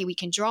already we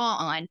can draw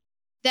on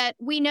that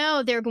we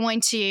know they're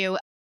going to,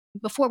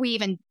 before we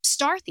even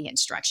start the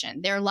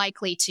instruction, they're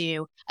likely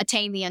to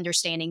attain the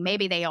understanding.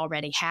 Maybe they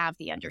already have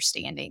the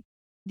understanding.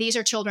 These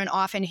are children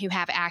often who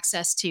have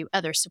access to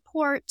other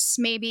supports,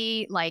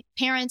 maybe like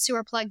parents who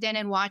are plugged in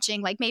and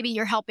watching, like maybe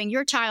you're helping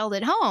your child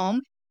at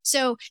home.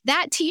 So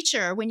that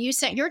teacher, when you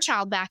sent your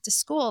child back to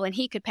school and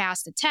he could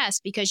pass the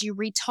test because you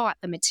retaught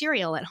the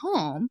material at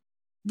home,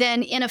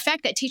 then in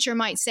effect, that teacher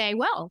might say,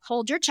 well,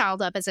 hold your child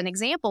up as an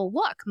example.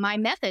 Look, my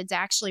methods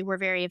actually were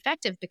very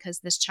effective because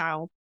this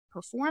child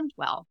performed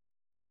well.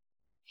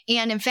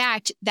 And in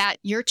fact, that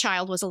your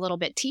child was a little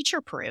bit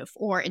teacher proof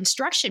or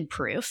instruction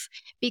proof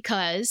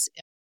because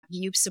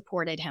you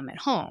supported him at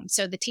home.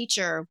 So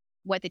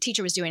what the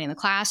teacher was doing in the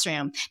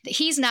classroom,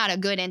 he's not a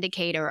good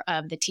indicator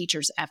of the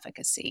teacher's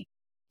efficacy.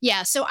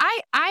 Yeah. So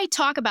I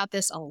talk about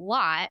this a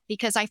lot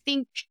because I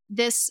think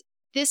this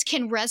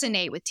can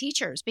resonate with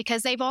teachers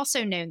because they've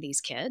also known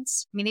these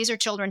kids. I mean, these are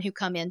children who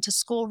come into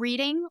school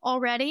reading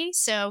already.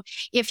 So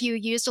if you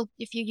used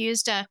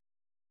a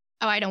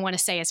I don't want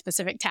to say a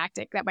specific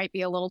tactic. That might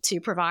be a little too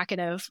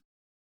provocative.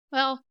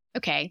 Well,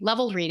 okay,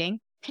 leveled reading,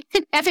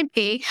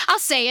 F&P. I'll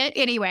say it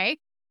anyway.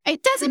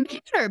 It doesn't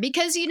matter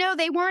because,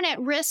 they weren't at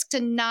risk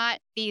to not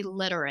be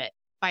literate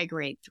by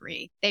grade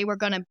 3. They were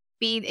going to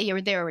they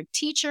were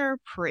teacher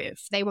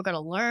proof. They were going to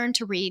learn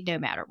to read no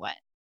matter what.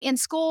 In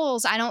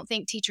schools, I don't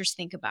think teachers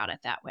think about it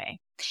that way.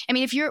 I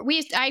mean,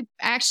 I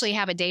actually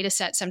have a data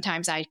set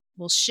sometimes I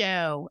will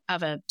show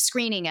of a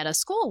screening at a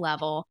school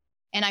level.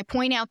 And I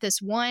point out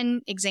this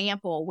one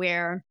example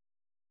where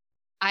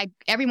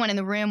everyone in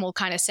the room will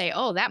kind of say,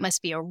 oh, that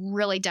must be a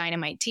really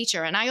dynamite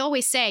teacher. And I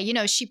always say,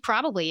 she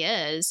probably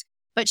is,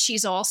 but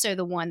she's also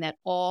the one that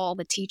all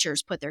the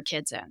teachers put their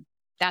kids in.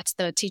 That's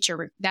the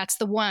teacher. That's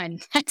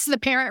the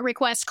parent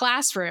request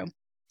classroom.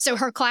 So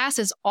her class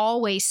is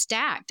always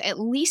stacked. At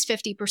least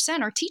 50%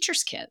 are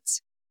teachers'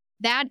 kids.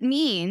 That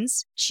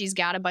means she's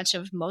got a bunch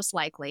of most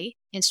likely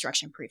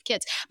instruction-proof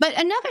kids. But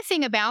another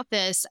thing about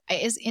this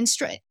is,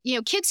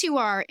 kids who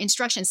are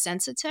instruction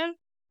sensitive,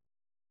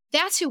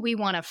 that's who we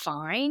want to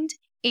find.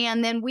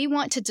 And then we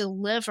want to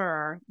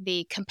deliver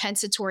the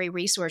compensatory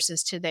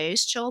resources to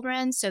those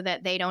children so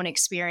that they don't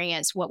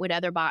experience what would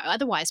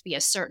otherwise be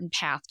a certain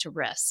path to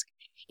risk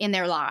in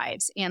their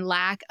lives and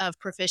lack of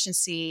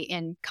proficiency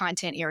in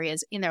content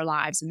areas in their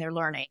lives and their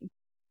learning.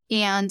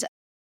 And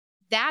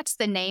that's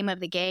the name of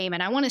the game.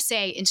 And I want to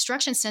say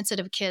instruction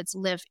sensitive kids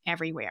live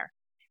everywhere.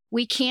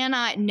 We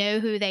cannot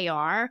know who they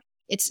are.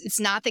 It's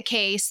not the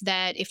case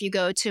that if you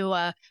go to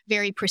a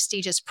very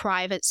prestigious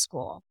private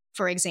school,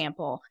 for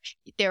example,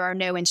 there are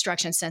no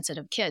instruction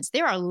sensitive kids.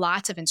 There are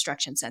lots of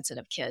instruction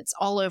sensitive kids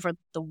all over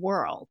the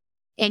world.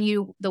 And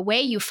the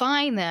way you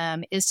find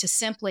them is to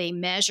simply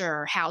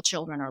measure how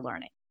children are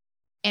learning.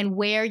 And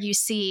where you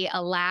see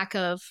a lack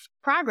of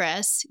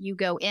progress, you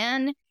go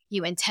in,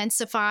 you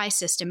intensify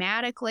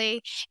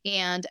systematically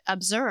and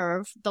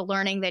observe the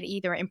learning that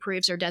either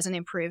improves or doesn't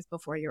improve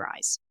before your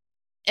eyes.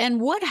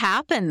 And what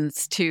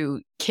happens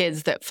to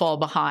kids that fall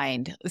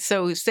behind?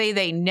 So say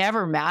they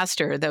never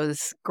master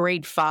those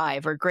grade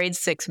 5 or grade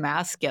 6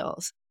 math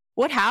skills.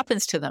 What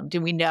happens to them? Do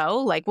we know?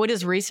 Like, what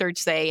does research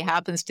say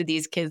happens to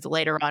these kids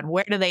later on?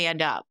 Where do they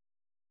end up?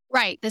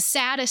 Right. The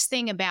saddest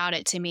thing about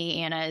it to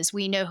me, Anna, is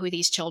we know who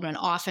these children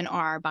often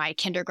are by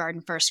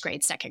kindergarten, first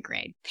grade, second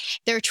grade.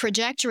 Their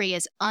trajectory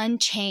is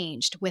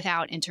unchanged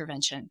without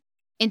intervention,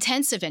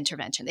 intensive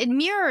intervention. It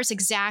mirrors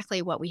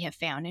exactly what we have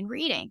found in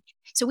reading.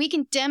 So we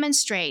can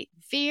demonstrate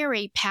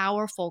very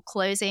powerful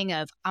closing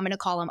of, I'm going to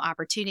call them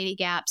opportunity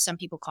gaps. Some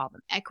people call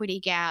them equity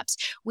gaps.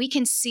 We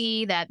can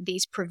see that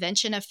these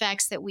prevention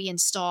effects that we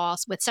install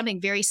with something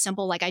very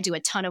simple, like I do a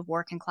ton of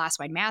work in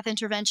class-wide math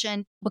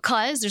intervention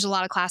because there's a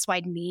lot of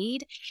class-wide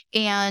need.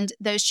 And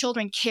those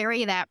children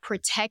carry that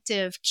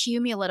protective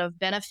cumulative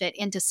benefit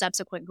into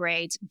subsequent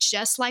grades,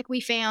 just like we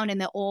found in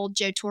the old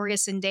Joe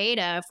Torgerson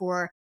data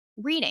for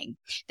reading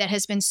that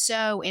has been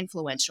so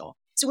influential.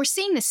 So we're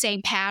seeing the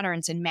same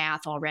patterns in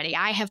math already.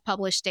 I have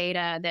published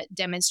data that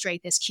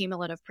demonstrate this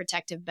cumulative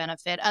protective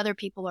benefit. Other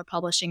people are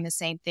publishing the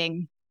same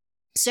thing.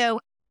 So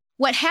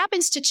what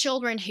happens to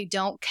children who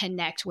don't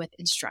connect with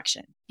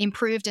instruction,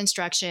 improved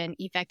instruction,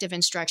 effective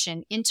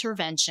instruction,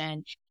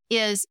 intervention,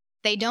 is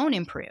they don't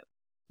improve.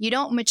 You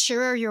don't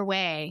mature your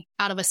way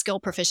out of a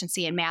skill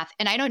proficiency in math.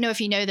 And I don't know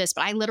if you know this,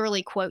 but I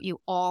literally quote you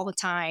all the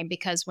time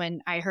because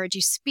when I heard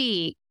you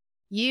speak,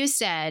 you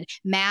said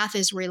math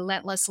is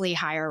relentlessly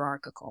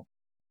hierarchical.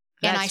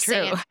 That's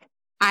true.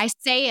 I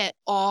say it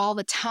all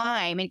the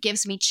time. It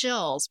gives me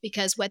chills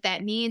because what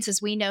that means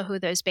is we know who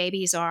those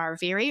babies are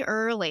very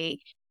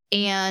early,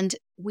 and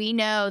we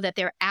know that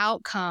their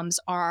outcomes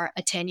are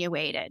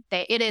attenuated.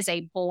 It is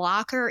a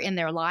blocker in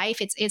their life.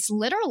 It's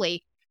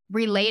literally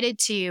related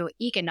to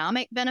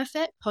economic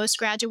benefit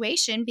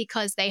post-graduation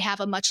because they have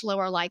a much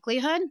lower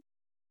likelihood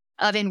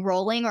of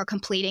enrolling or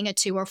completing a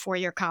 2 or 4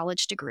 year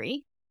college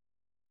degree.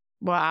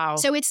 Wow.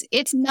 So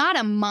it's not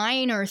a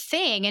minor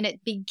thing, and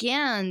it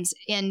begins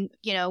in,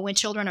 when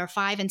children are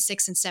 5 and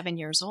 6 and 7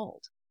 years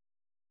old.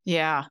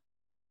 Yeah.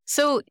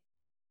 So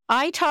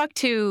I talk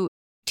to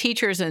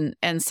teachers and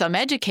some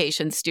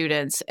education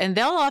students, and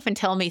they'll often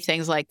tell me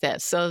things like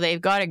this. So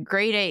they've got a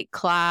grade 8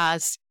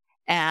 class,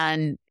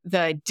 and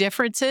the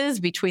differences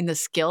between the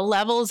skill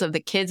levels of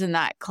the kids in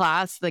that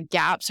class, the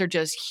gaps are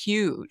just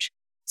huge.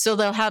 So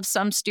they'll have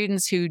some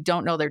students who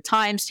don't know their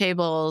times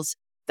tables.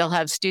 They'll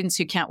have students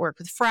who can't work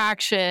with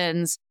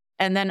fractions,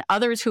 and then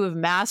others who have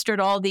mastered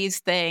all these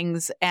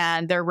things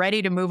and they're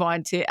ready to move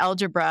on to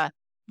algebra.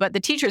 But the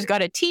teacher's got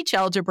to teach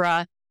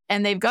algebra,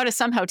 and they've got to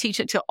somehow teach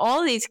it to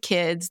all these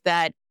kids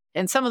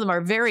and some of them are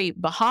very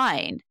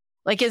behind.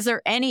 Like, is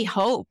there any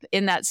hope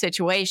in that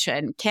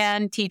situation?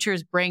 Can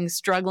teachers bring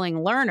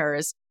struggling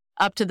learners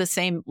up to the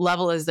same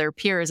level as their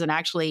peers and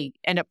actually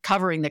end up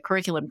covering the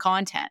curriculum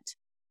content?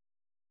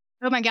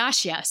 Oh my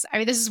gosh, yes. I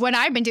mean, this is what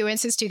I've been doing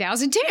since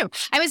 2002.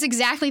 I was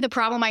exactly the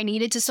problem I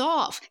needed to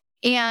solve.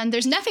 And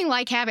there's nothing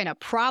like having a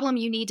problem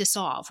you need to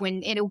solve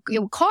when it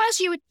will cause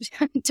you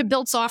to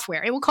build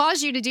software. It will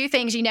cause you to do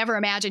things you never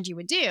imagined you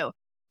would do.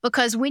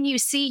 Because when you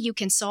see you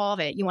can solve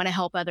it, you want to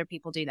help other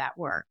people do that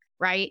work,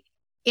 right?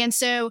 And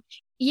so,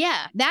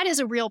 yeah, that is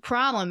a real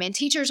problem. And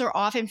teachers are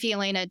often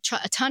feeling a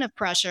ton of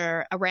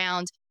pressure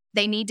around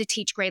they need to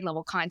teach grade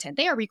level content.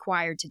 They are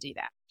required to do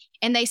that.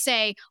 And they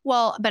say,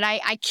 well, but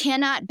I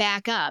cannot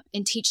back up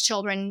and teach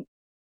children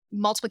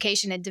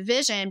multiplication and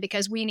division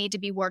because we need to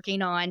be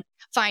working on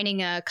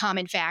finding a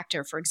common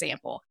factor, for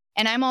example.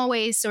 And I'm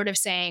always sort of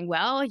saying,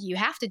 well, you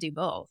have to do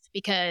both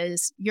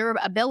because your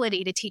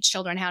ability to teach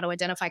children how to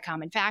identify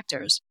common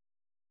factors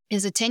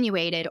is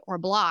attenuated or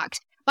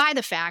blocked by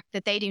the fact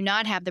that they do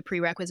not have the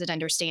prerequisite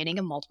understanding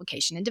of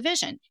multiplication and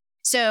division.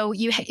 So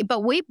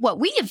what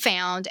we have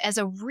found as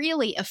a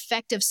really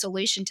effective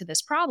solution to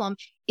this problem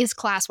is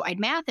class-wide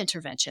math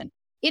intervention.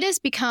 It has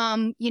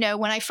become,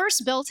 when I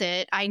first built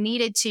it, I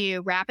needed to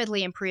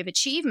rapidly improve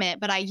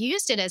achievement, but I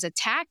used it as a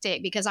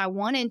tactic because I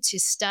wanted to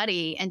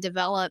study and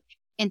develop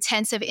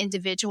intensive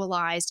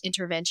individualized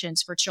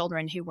interventions for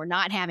children who were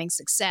not having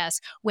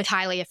success with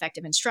highly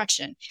effective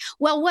instruction.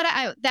 Well,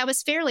 that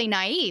was fairly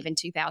naive in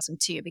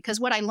 2002 because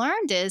what I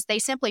learned is they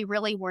simply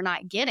really were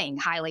not getting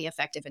highly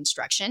effective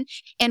instruction.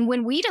 And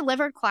when we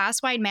delivered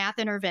class-wide math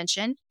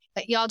intervention,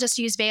 y'all just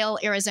use Vail,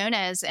 Arizona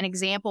as an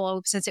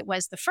example since it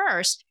was the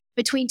first.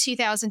 Between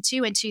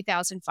 2002 and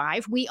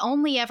 2005, we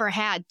only ever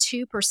had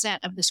 2%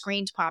 of the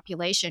screened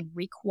population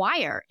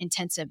require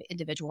intensive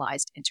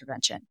individualized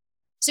intervention.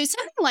 So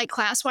something like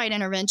class-wide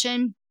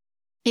intervention,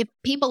 if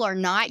people are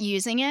not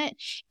using it,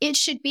 it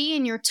should be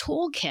in your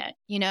toolkit.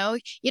 You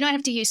don't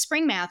have to use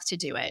Spring Math to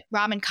do it.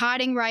 Robin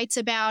Cotting writes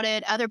about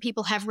it. Other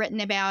people have written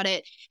about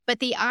it.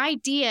 But the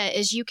idea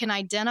is you can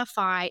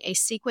identify a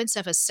sequence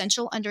of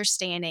essential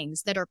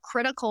understandings that are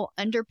critical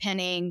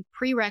underpinning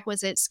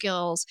prerequisite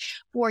skills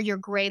for your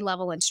grade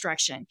level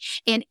instruction.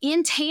 And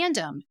in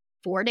tandem,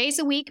 4 days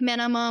a week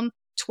minimum,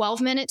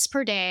 12 minutes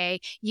per day,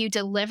 you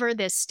deliver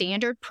this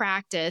standard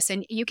practice,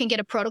 and you can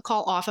get a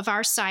protocol off of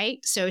our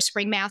site. So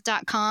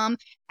springmath.com,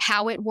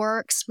 how it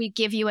works. We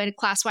give you a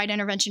class-wide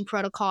intervention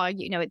protocol.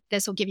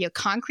 This will give you a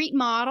concrete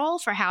model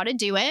for how to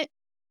do it.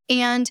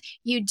 And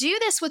you do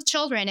this with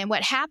children. And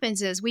what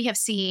happens is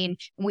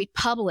we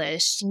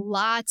published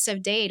lots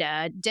of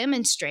data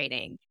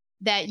demonstrating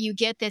that you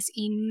get this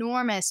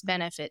enormous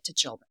benefit to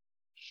children.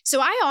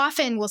 So I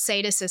often will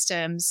say to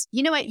systems,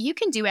 you know what, you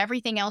can do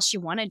everything else you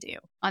want to do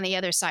on the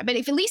other side, but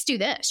if at least do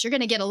this, you're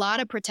going to get a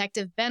lot of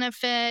protective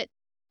benefit.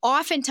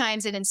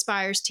 Oftentimes it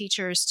inspires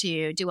teachers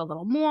to do a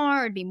little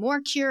more and be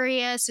more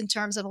curious in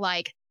terms of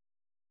like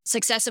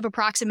successive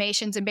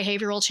approximations and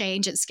behavioral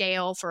change at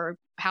scale for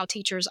how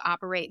teachers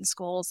operate in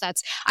schools.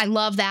 I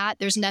love that.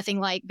 There's nothing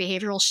like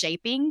behavioral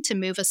shaping to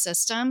move a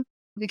system.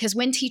 Because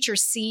when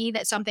teachers see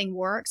that something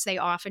works, they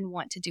often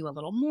want to do a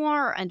little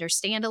more, or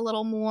understand a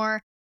little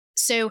more.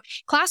 So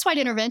class-wide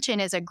intervention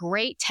is a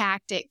great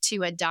tactic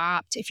to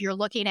adopt if you're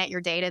looking at your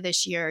data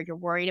this year, you're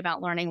worried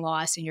about learning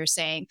loss, and you're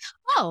saying,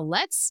 oh,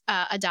 let's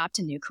adopt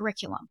a new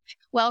curriculum.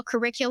 Well,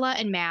 curricula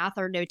and math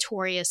are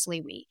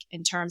notoriously weak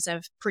in terms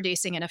of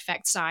producing an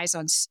effect size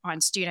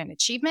on student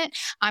achievement.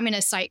 I'm going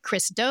to cite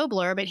Chris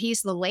Dobler, but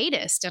he's the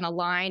latest in a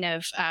line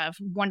of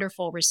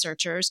wonderful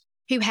researchers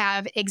who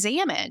have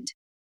examined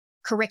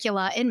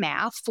curricula in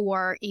math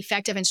for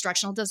effective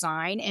instructional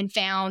design and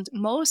found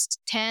most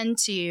tend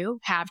to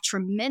have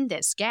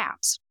tremendous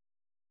gaps.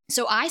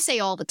 So I say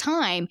all the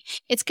time,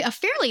 it's a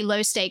fairly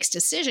low stakes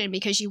decision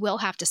because you will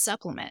have to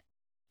supplement.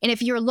 And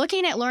if you're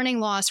looking at learning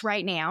loss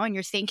right now and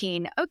you're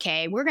thinking,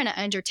 okay, we're going to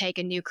undertake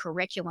a new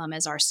curriculum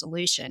as our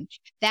solution,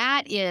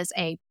 that is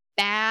a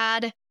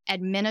bad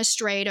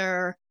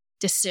administrator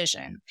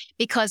decision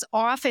because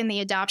often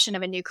the adoption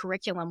of a new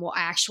curriculum will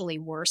actually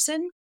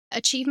worsen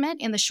achievement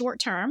in the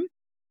short term,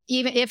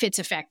 even if it's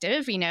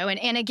effective,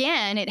 and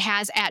again, it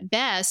has at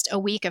best a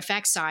weak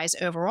effect size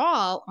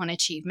overall on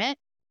achievement.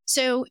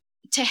 So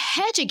to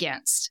hedge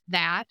against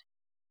that,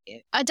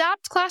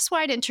 adopt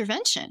class-wide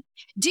intervention.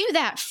 Do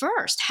that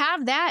first,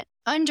 have that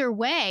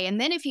underway. And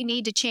then if you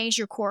need to change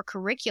your core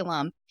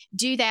curriculum,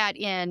 do that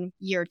in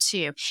year 2.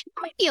 It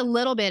might be a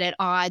little bit at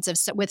odds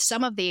with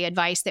some of the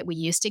advice that we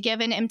used to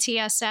give in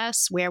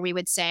MTSS, where we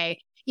would say,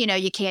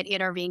 you can't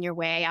intervene your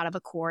way out of a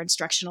core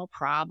instructional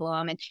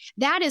problem. And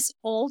that is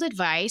old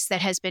advice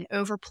that has been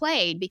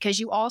overplayed because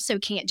you also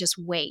can't just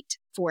wait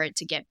for it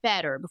to get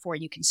better before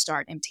you can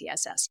start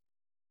MTSS.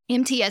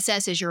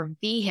 MTSS is your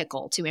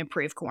vehicle to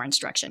improve core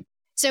instruction.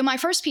 So my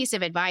first piece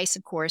of advice,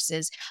 of course,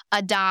 is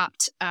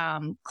adopt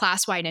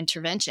class-wide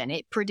intervention.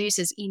 It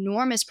produces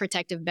enormous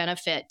protective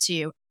benefit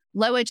to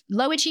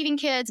low achieving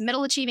kids,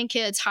 middle achieving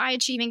kids, high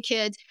achieving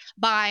kids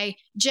by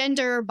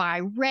gender,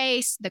 by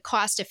race. The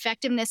cost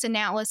effectiveness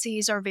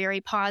analyses are very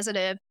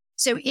positive.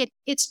 So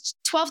it's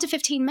 12 to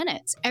 15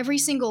 minutes every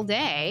single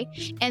day.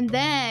 And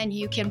then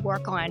you can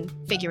work on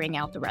figuring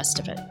out the rest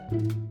of it.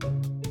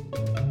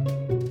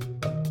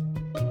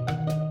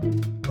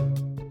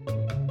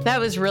 That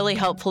was really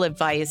helpful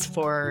advice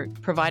for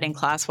providing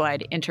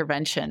class-wide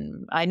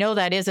intervention. I know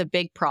that is a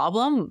big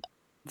problem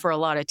for a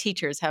lot of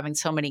teachers, having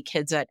so many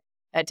kids at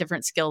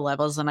different skill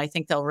levels, and I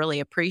think they'll really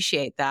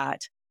appreciate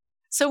that.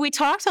 So we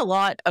talked a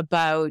lot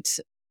about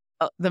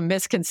the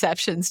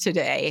misconceptions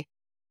today.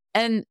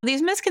 And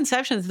these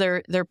misconceptions,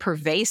 they're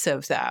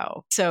pervasive,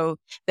 though. So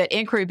that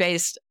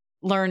inquiry-based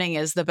learning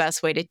is the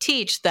best way to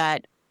teach,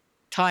 that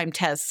time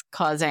tests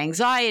cause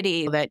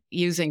anxiety, that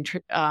using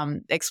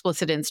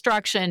explicit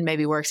instruction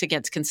maybe works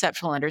against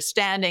conceptual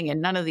understanding, and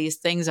none of these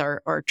things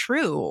are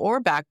true or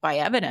backed by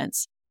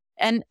evidence.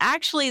 And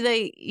actually,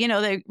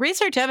 the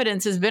research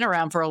evidence has been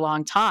around for a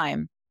long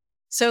time.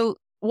 So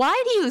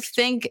why do you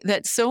think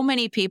that so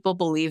many people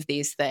believe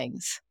these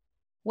things?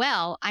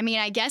 Well, I mean,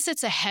 I guess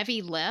it's a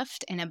heavy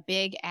lift and a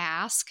big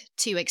ask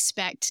to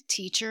expect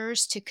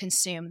teachers to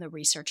consume the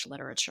research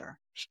literature.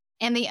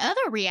 And the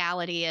other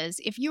reality is,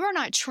 if you are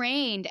not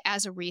trained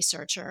as a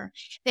researcher,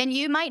 then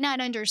you might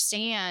not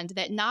understand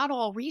that not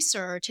all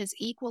research is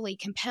equally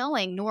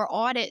compelling, nor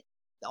ought it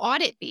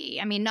be.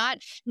 I mean,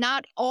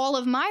 not all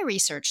of my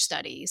research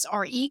studies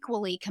are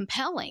equally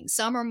compelling.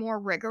 Some are more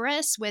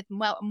rigorous with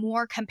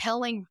more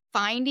compelling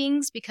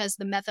findings because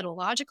the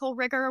methodological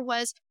rigor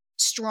was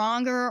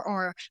stronger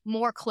or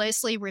more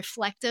closely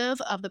reflective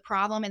of the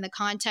problem in the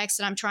context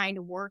that I'm trying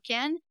to work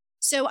in.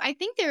 So I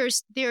think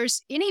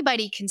there's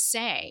anybody can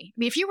say, I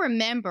mean, if you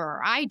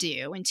remember, I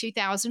do, in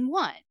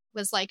 2001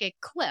 was like a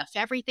cliff.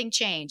 Everything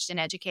changed in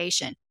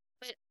education.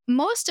 But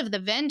most of the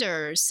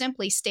vendors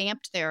simply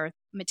stamped their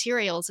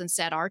materials and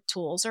said, our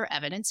tools are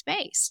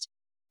evidence-based.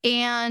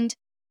 And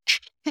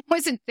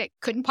it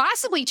couldn't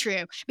possibly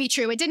be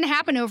true. It didn't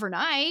happen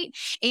overnight.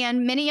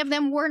 And many of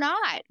them were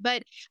not.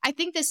 But I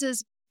think this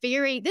is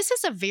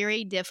a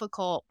very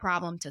difficult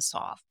problem to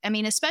solve. I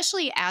mean,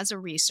 especially as a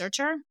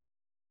researcher,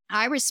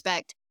 I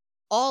respect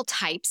all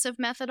types of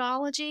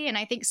methodology. And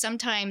I think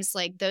sometimes,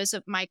 like those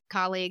of my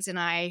colleagues and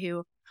I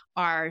who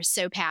are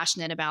so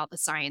passionate about the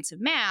science of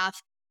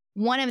math,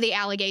 one of the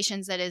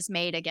allegations that is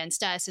made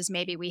against us is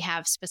maybe we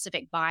have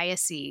specific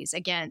biases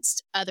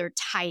against other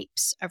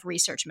types of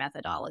research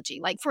methodology.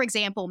 Like, for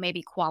example,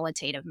 maybe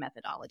qualitative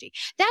methodology.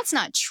 That's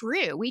not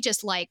true. We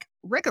just like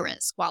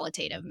rigorous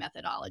qualitative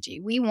methodology.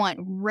 We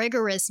want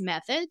rigorous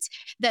methods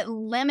that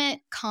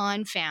limit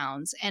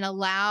confounds and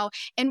allow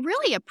and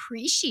really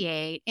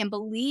appreciate and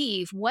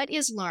believe what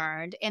is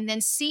learned, and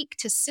then seek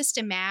to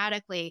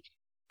systematically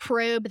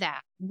probe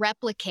that,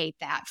 replicate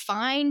that,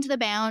 find the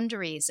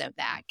boundaries of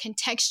that,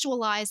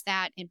 contextualize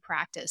that in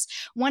practice.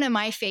 One of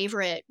my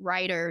favorite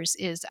writers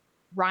is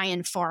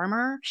Ryan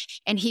Farmer,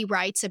 and he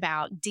writes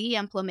about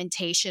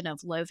de-implementation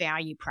of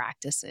low-value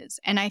practices.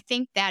 And I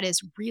think that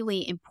is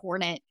really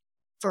important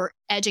for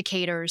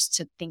educators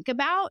to think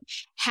about.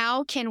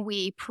 How can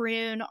we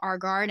prune our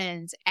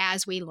gardens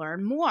as we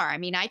learn more? I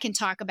mean, I can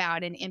talk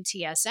about in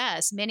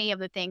MTSS, many of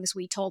the things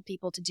we told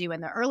people to do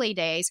in the early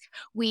days,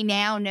 we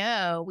now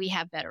know we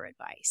have better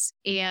advice,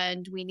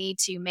 and we need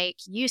to make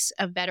use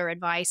of better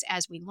advice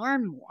as we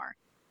learn more.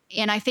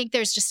 And I think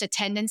there's just a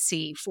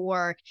tendency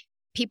for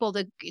people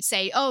to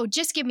say, oh,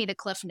 just give me the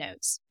cliff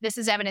notes. This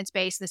is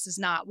evidence-based, this is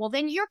not. Well,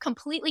 then you're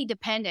completely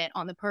dependent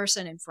on the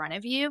person in front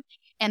of you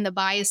and the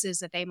biases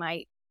that they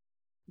might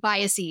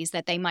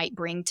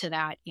bring to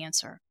that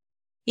answer.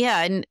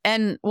 Yeah,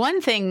 and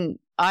one thing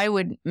I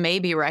would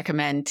maybe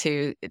recommend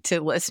to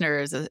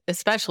listeners,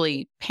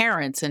 especially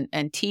parents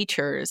and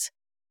teachers,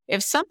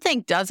 if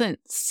something doesn't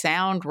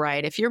sound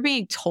right, if you're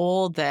being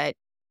told that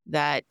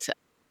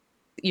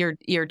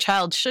your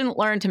child shouldn't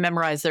learn to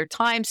memorize their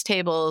times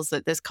tables,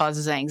 that this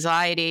causes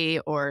anxiety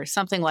or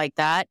something like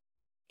that,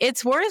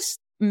 it's worth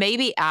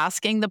maybe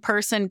asking the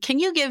person, can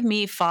you give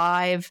me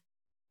 5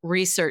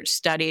 research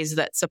studies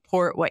that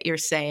support what you're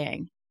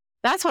saying?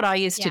 That's what I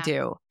used to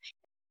do.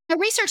 A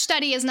research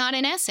study is not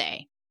an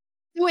essay.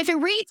 So if it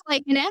reads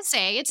like an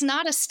essay, it's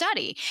not a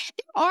study.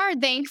 There are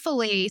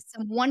thankfully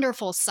some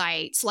wonderful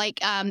sites like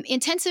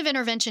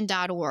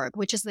intensiveintervention.org,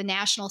 which is the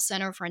National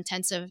Center for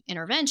Intensive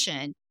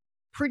Intervention,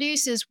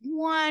 produces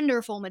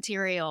wonderful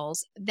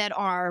materials that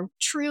are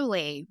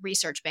truly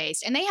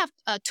research-based. And they have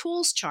a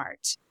tools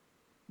chart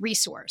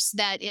resource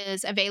that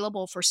is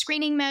available for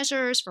screening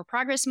measures, for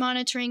progress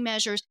monitoring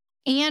measures,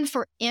 and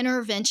for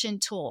intervention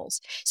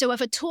tools. So if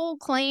a tool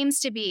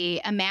claims to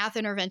be a math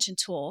intervention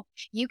tool,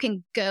 you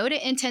can go to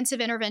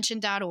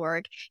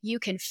intensiveintervention.org. You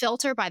can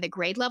filter by the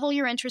grade level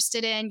you're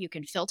interested in. You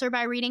can filter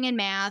by reading and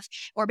math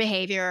or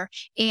behavior.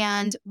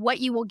 And what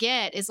you will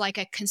get is like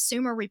a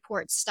consumer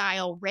report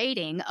style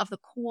rating of the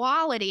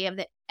quality of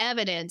the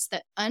evidence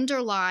that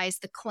underlies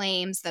the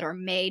claims that are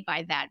made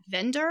by that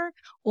vendor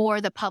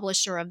or the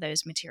publisher of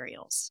those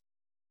materials.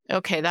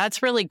 Okay,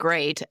 that's really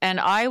great. And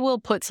I will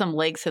put some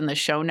links in the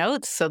show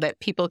notes so that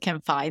people can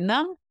find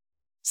them.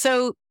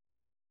 So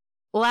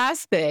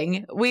last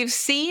thing, we've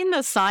seen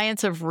the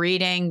science of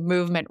reading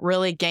movement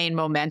really gain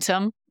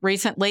momentum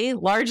recently,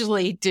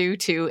 largely due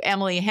to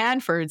Emily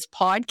Hanford's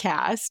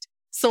podcast,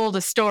 Sold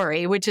a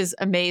Story, which is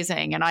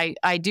amazing. And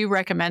I do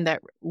recommend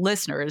that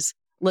listeners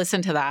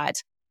listen to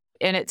that.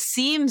 And it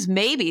seems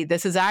maybe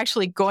this is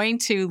actually going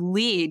to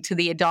lead to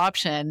the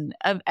adoption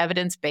of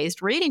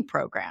evidence-based reading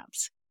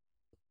programs.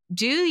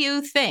 Do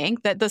you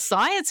think that the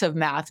science of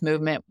math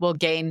movement will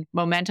gain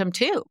momentum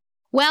too?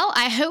 Well,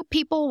 I hope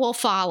people will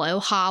follow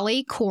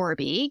Holly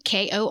Corbey,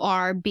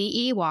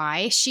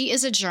 Korbey. She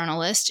is a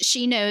journalist.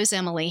 She knows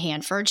Emily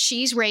Hanford.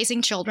 She's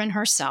raising children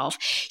herself.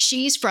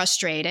 She's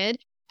frustrated.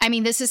 I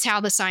mean, this is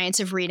how the science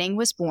of reading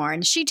was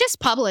born. She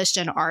just published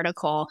an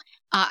article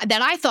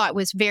that I thought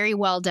was very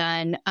well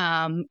done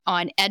on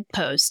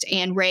EdPost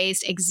and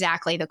raised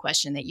exactly the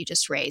question that you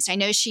just raised. I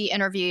know she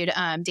interviewed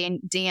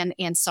Dan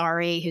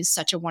Ansari, who's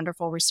such a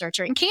wonderful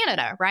researcher in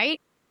Canada, right?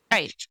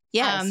 Right.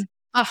 Yes.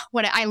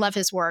 I love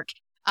his work.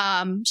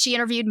 She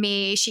interviewed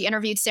me, she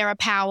interviewed Sarah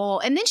Powell,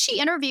 and then she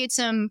interviewed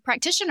some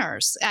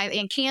practitioners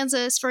in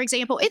Kansas, for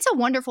example. It's a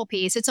wonderful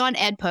piece. It's on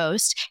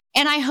EdPost,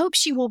 and I hope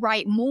she will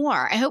write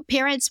more. I hope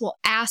parents will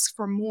ask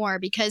for more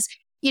because,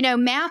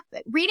 math,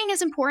 reading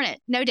is important,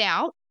 no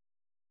doubt,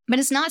 but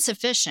it's not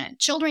sufficient.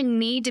 Children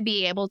need to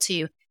be able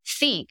to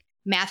think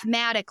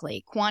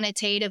mathematically,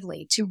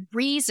 quantitatively, to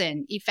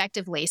reason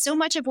effectively. So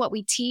much of what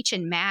we teach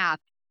in math,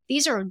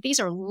 these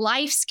are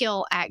life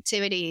skill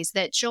activities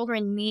that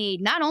children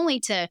need, not only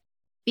to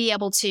be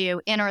able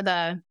to enter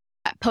the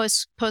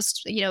post,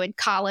 in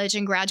college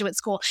and graduate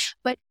school,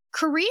 but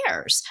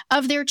careers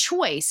of their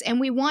choice. And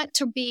we want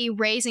to be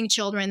raising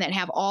children that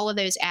have all of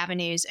those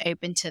avenues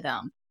open to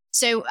them.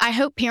 So I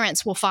hope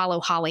parents will follow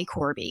Holly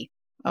Corbey.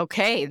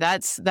 Okay,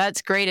 that's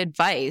great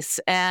advice.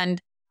 And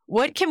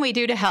what can we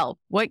do to help?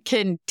 What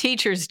can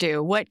teachers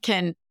do? What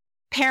can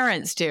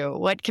parents do?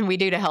 What can we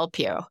do to help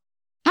you?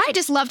 I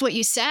just loved what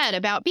you said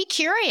about be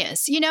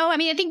curious.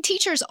 I think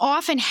teachers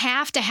often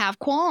have to have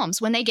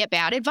qualms when they get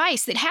bad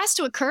advice. It has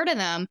to occur to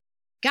them,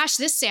 gosh,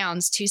 this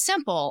sounds too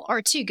simple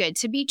or too good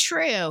to be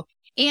true.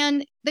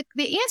 And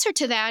the answer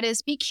to that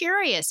is be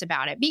curious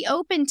about it. Be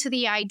open to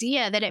the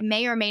idea that it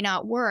may or may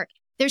not work.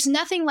 There's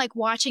nothing like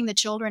watching the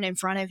children in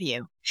front of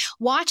you.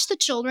 Watch the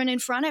children in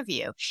front of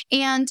you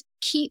and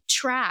keep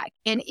track.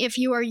 And if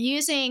you are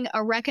using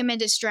a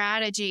recommended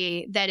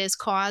strategy that is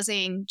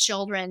causing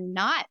children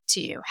not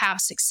to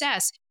have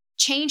success,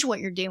 change what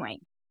you're doing.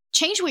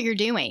 Change what you're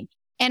doing.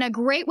 And a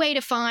great way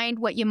to find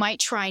what you might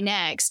try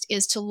next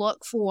is to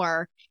look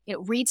for,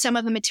 read some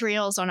of the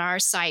materials on our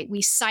site.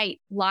 We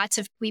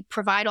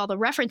provide all the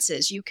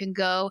references. You can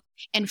go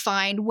and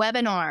find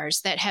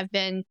webinars that have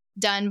been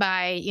done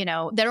by,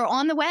 that are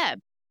on the web.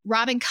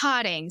 Robin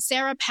Cotting,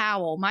 Sarah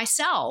Powell,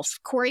 myself,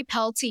 Corey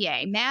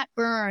Peltier, Matt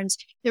Burns.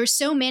 There's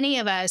so many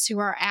of us who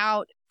are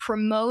out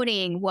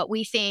promoting what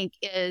we think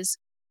is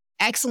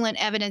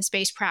excellent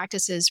evidence-based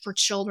practices for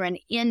children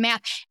in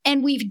math.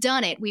 And we've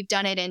done it. We've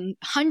done it in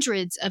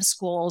hundreds of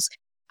schools.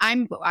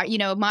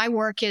 My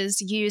work is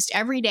used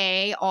every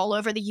day all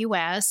over the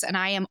U.S., and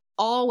I am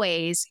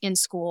always in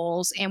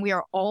schools, and we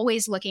are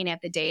always looking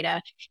at the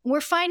data. And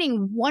we're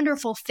finding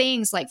wonderful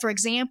things. Like, for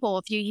example,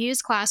 if you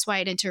use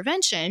class-wide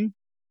intervention,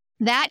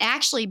 that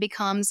actually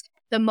becomes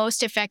the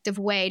most effective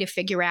way to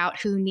figure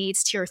out who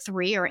needs tier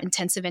 3 or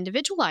intensive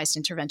individualized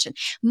intervention.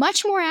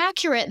 Much more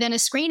accurate than a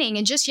screening.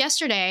 And just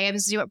yesterday, I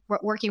was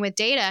working with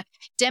data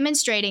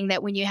demonstrating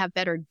that when you have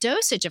better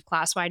dosage of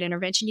class-wide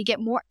intervention, you get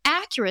more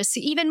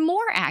accuracy, even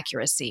more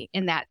accuracy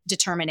in that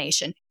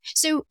determination.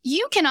 So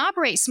you can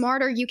operate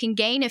smarter, you can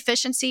gain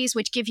efficiencies,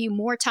 which give you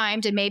more time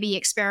to maybe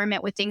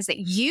experiment with things that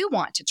you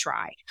want to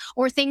try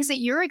or things that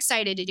you're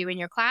excited to do in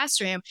your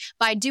classroom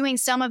by doing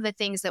some of the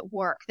things that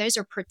work. Those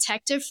are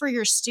protective for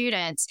your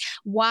students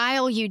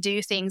while you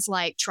do things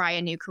like try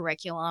a new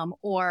curriculum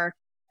or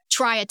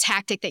try a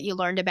tactic that you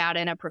learned about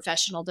in a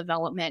professional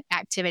development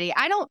activity.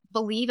 I don't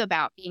believe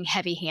about being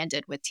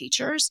heavy-handed with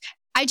teachers.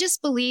 I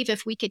just believe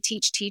if we could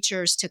teach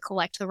teachers to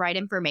collect the right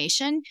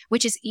information,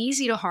 which is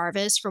easy to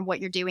harvest from what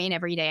you're doing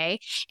every day,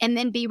 and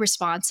then be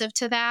responsive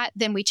to that,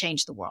 then we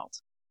change the world.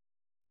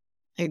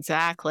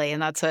 Exactly.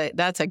 And that's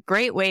a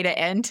great way to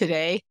end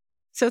today.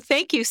 So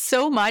thank you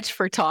so much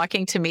for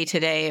talking to me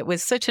today. It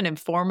was such an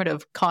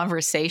informative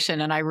conversation,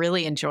 and I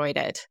really enjoyed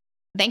it.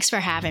 Thanks for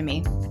having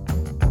me.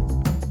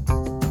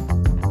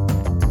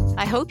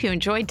 I hope you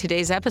enjoyed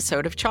today's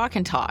episode of Chalk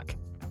and Talk.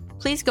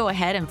 Please go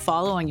ahead and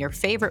follow on your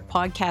favorite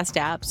podcast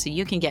app so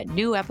you can get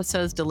new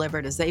episodes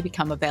delivered as they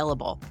become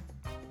available.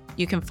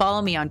 You can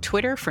follow me on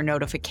Twitter for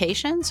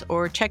notifications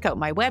or check out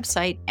my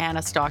website,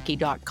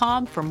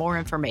 annastocky.com, for more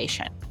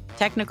information.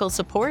 Technical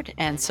support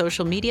and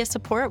social media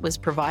support was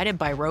provided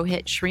by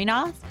Rohit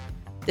Srinath.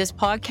 This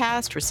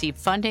podcast received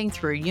funding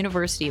through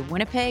University of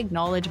Winnipeg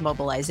Knowledge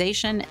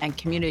Mobilization and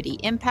Community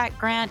Impact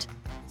Grant,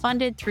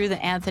 funded through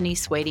the Anthony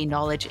Swady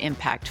Knowledge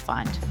Impact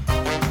Fund.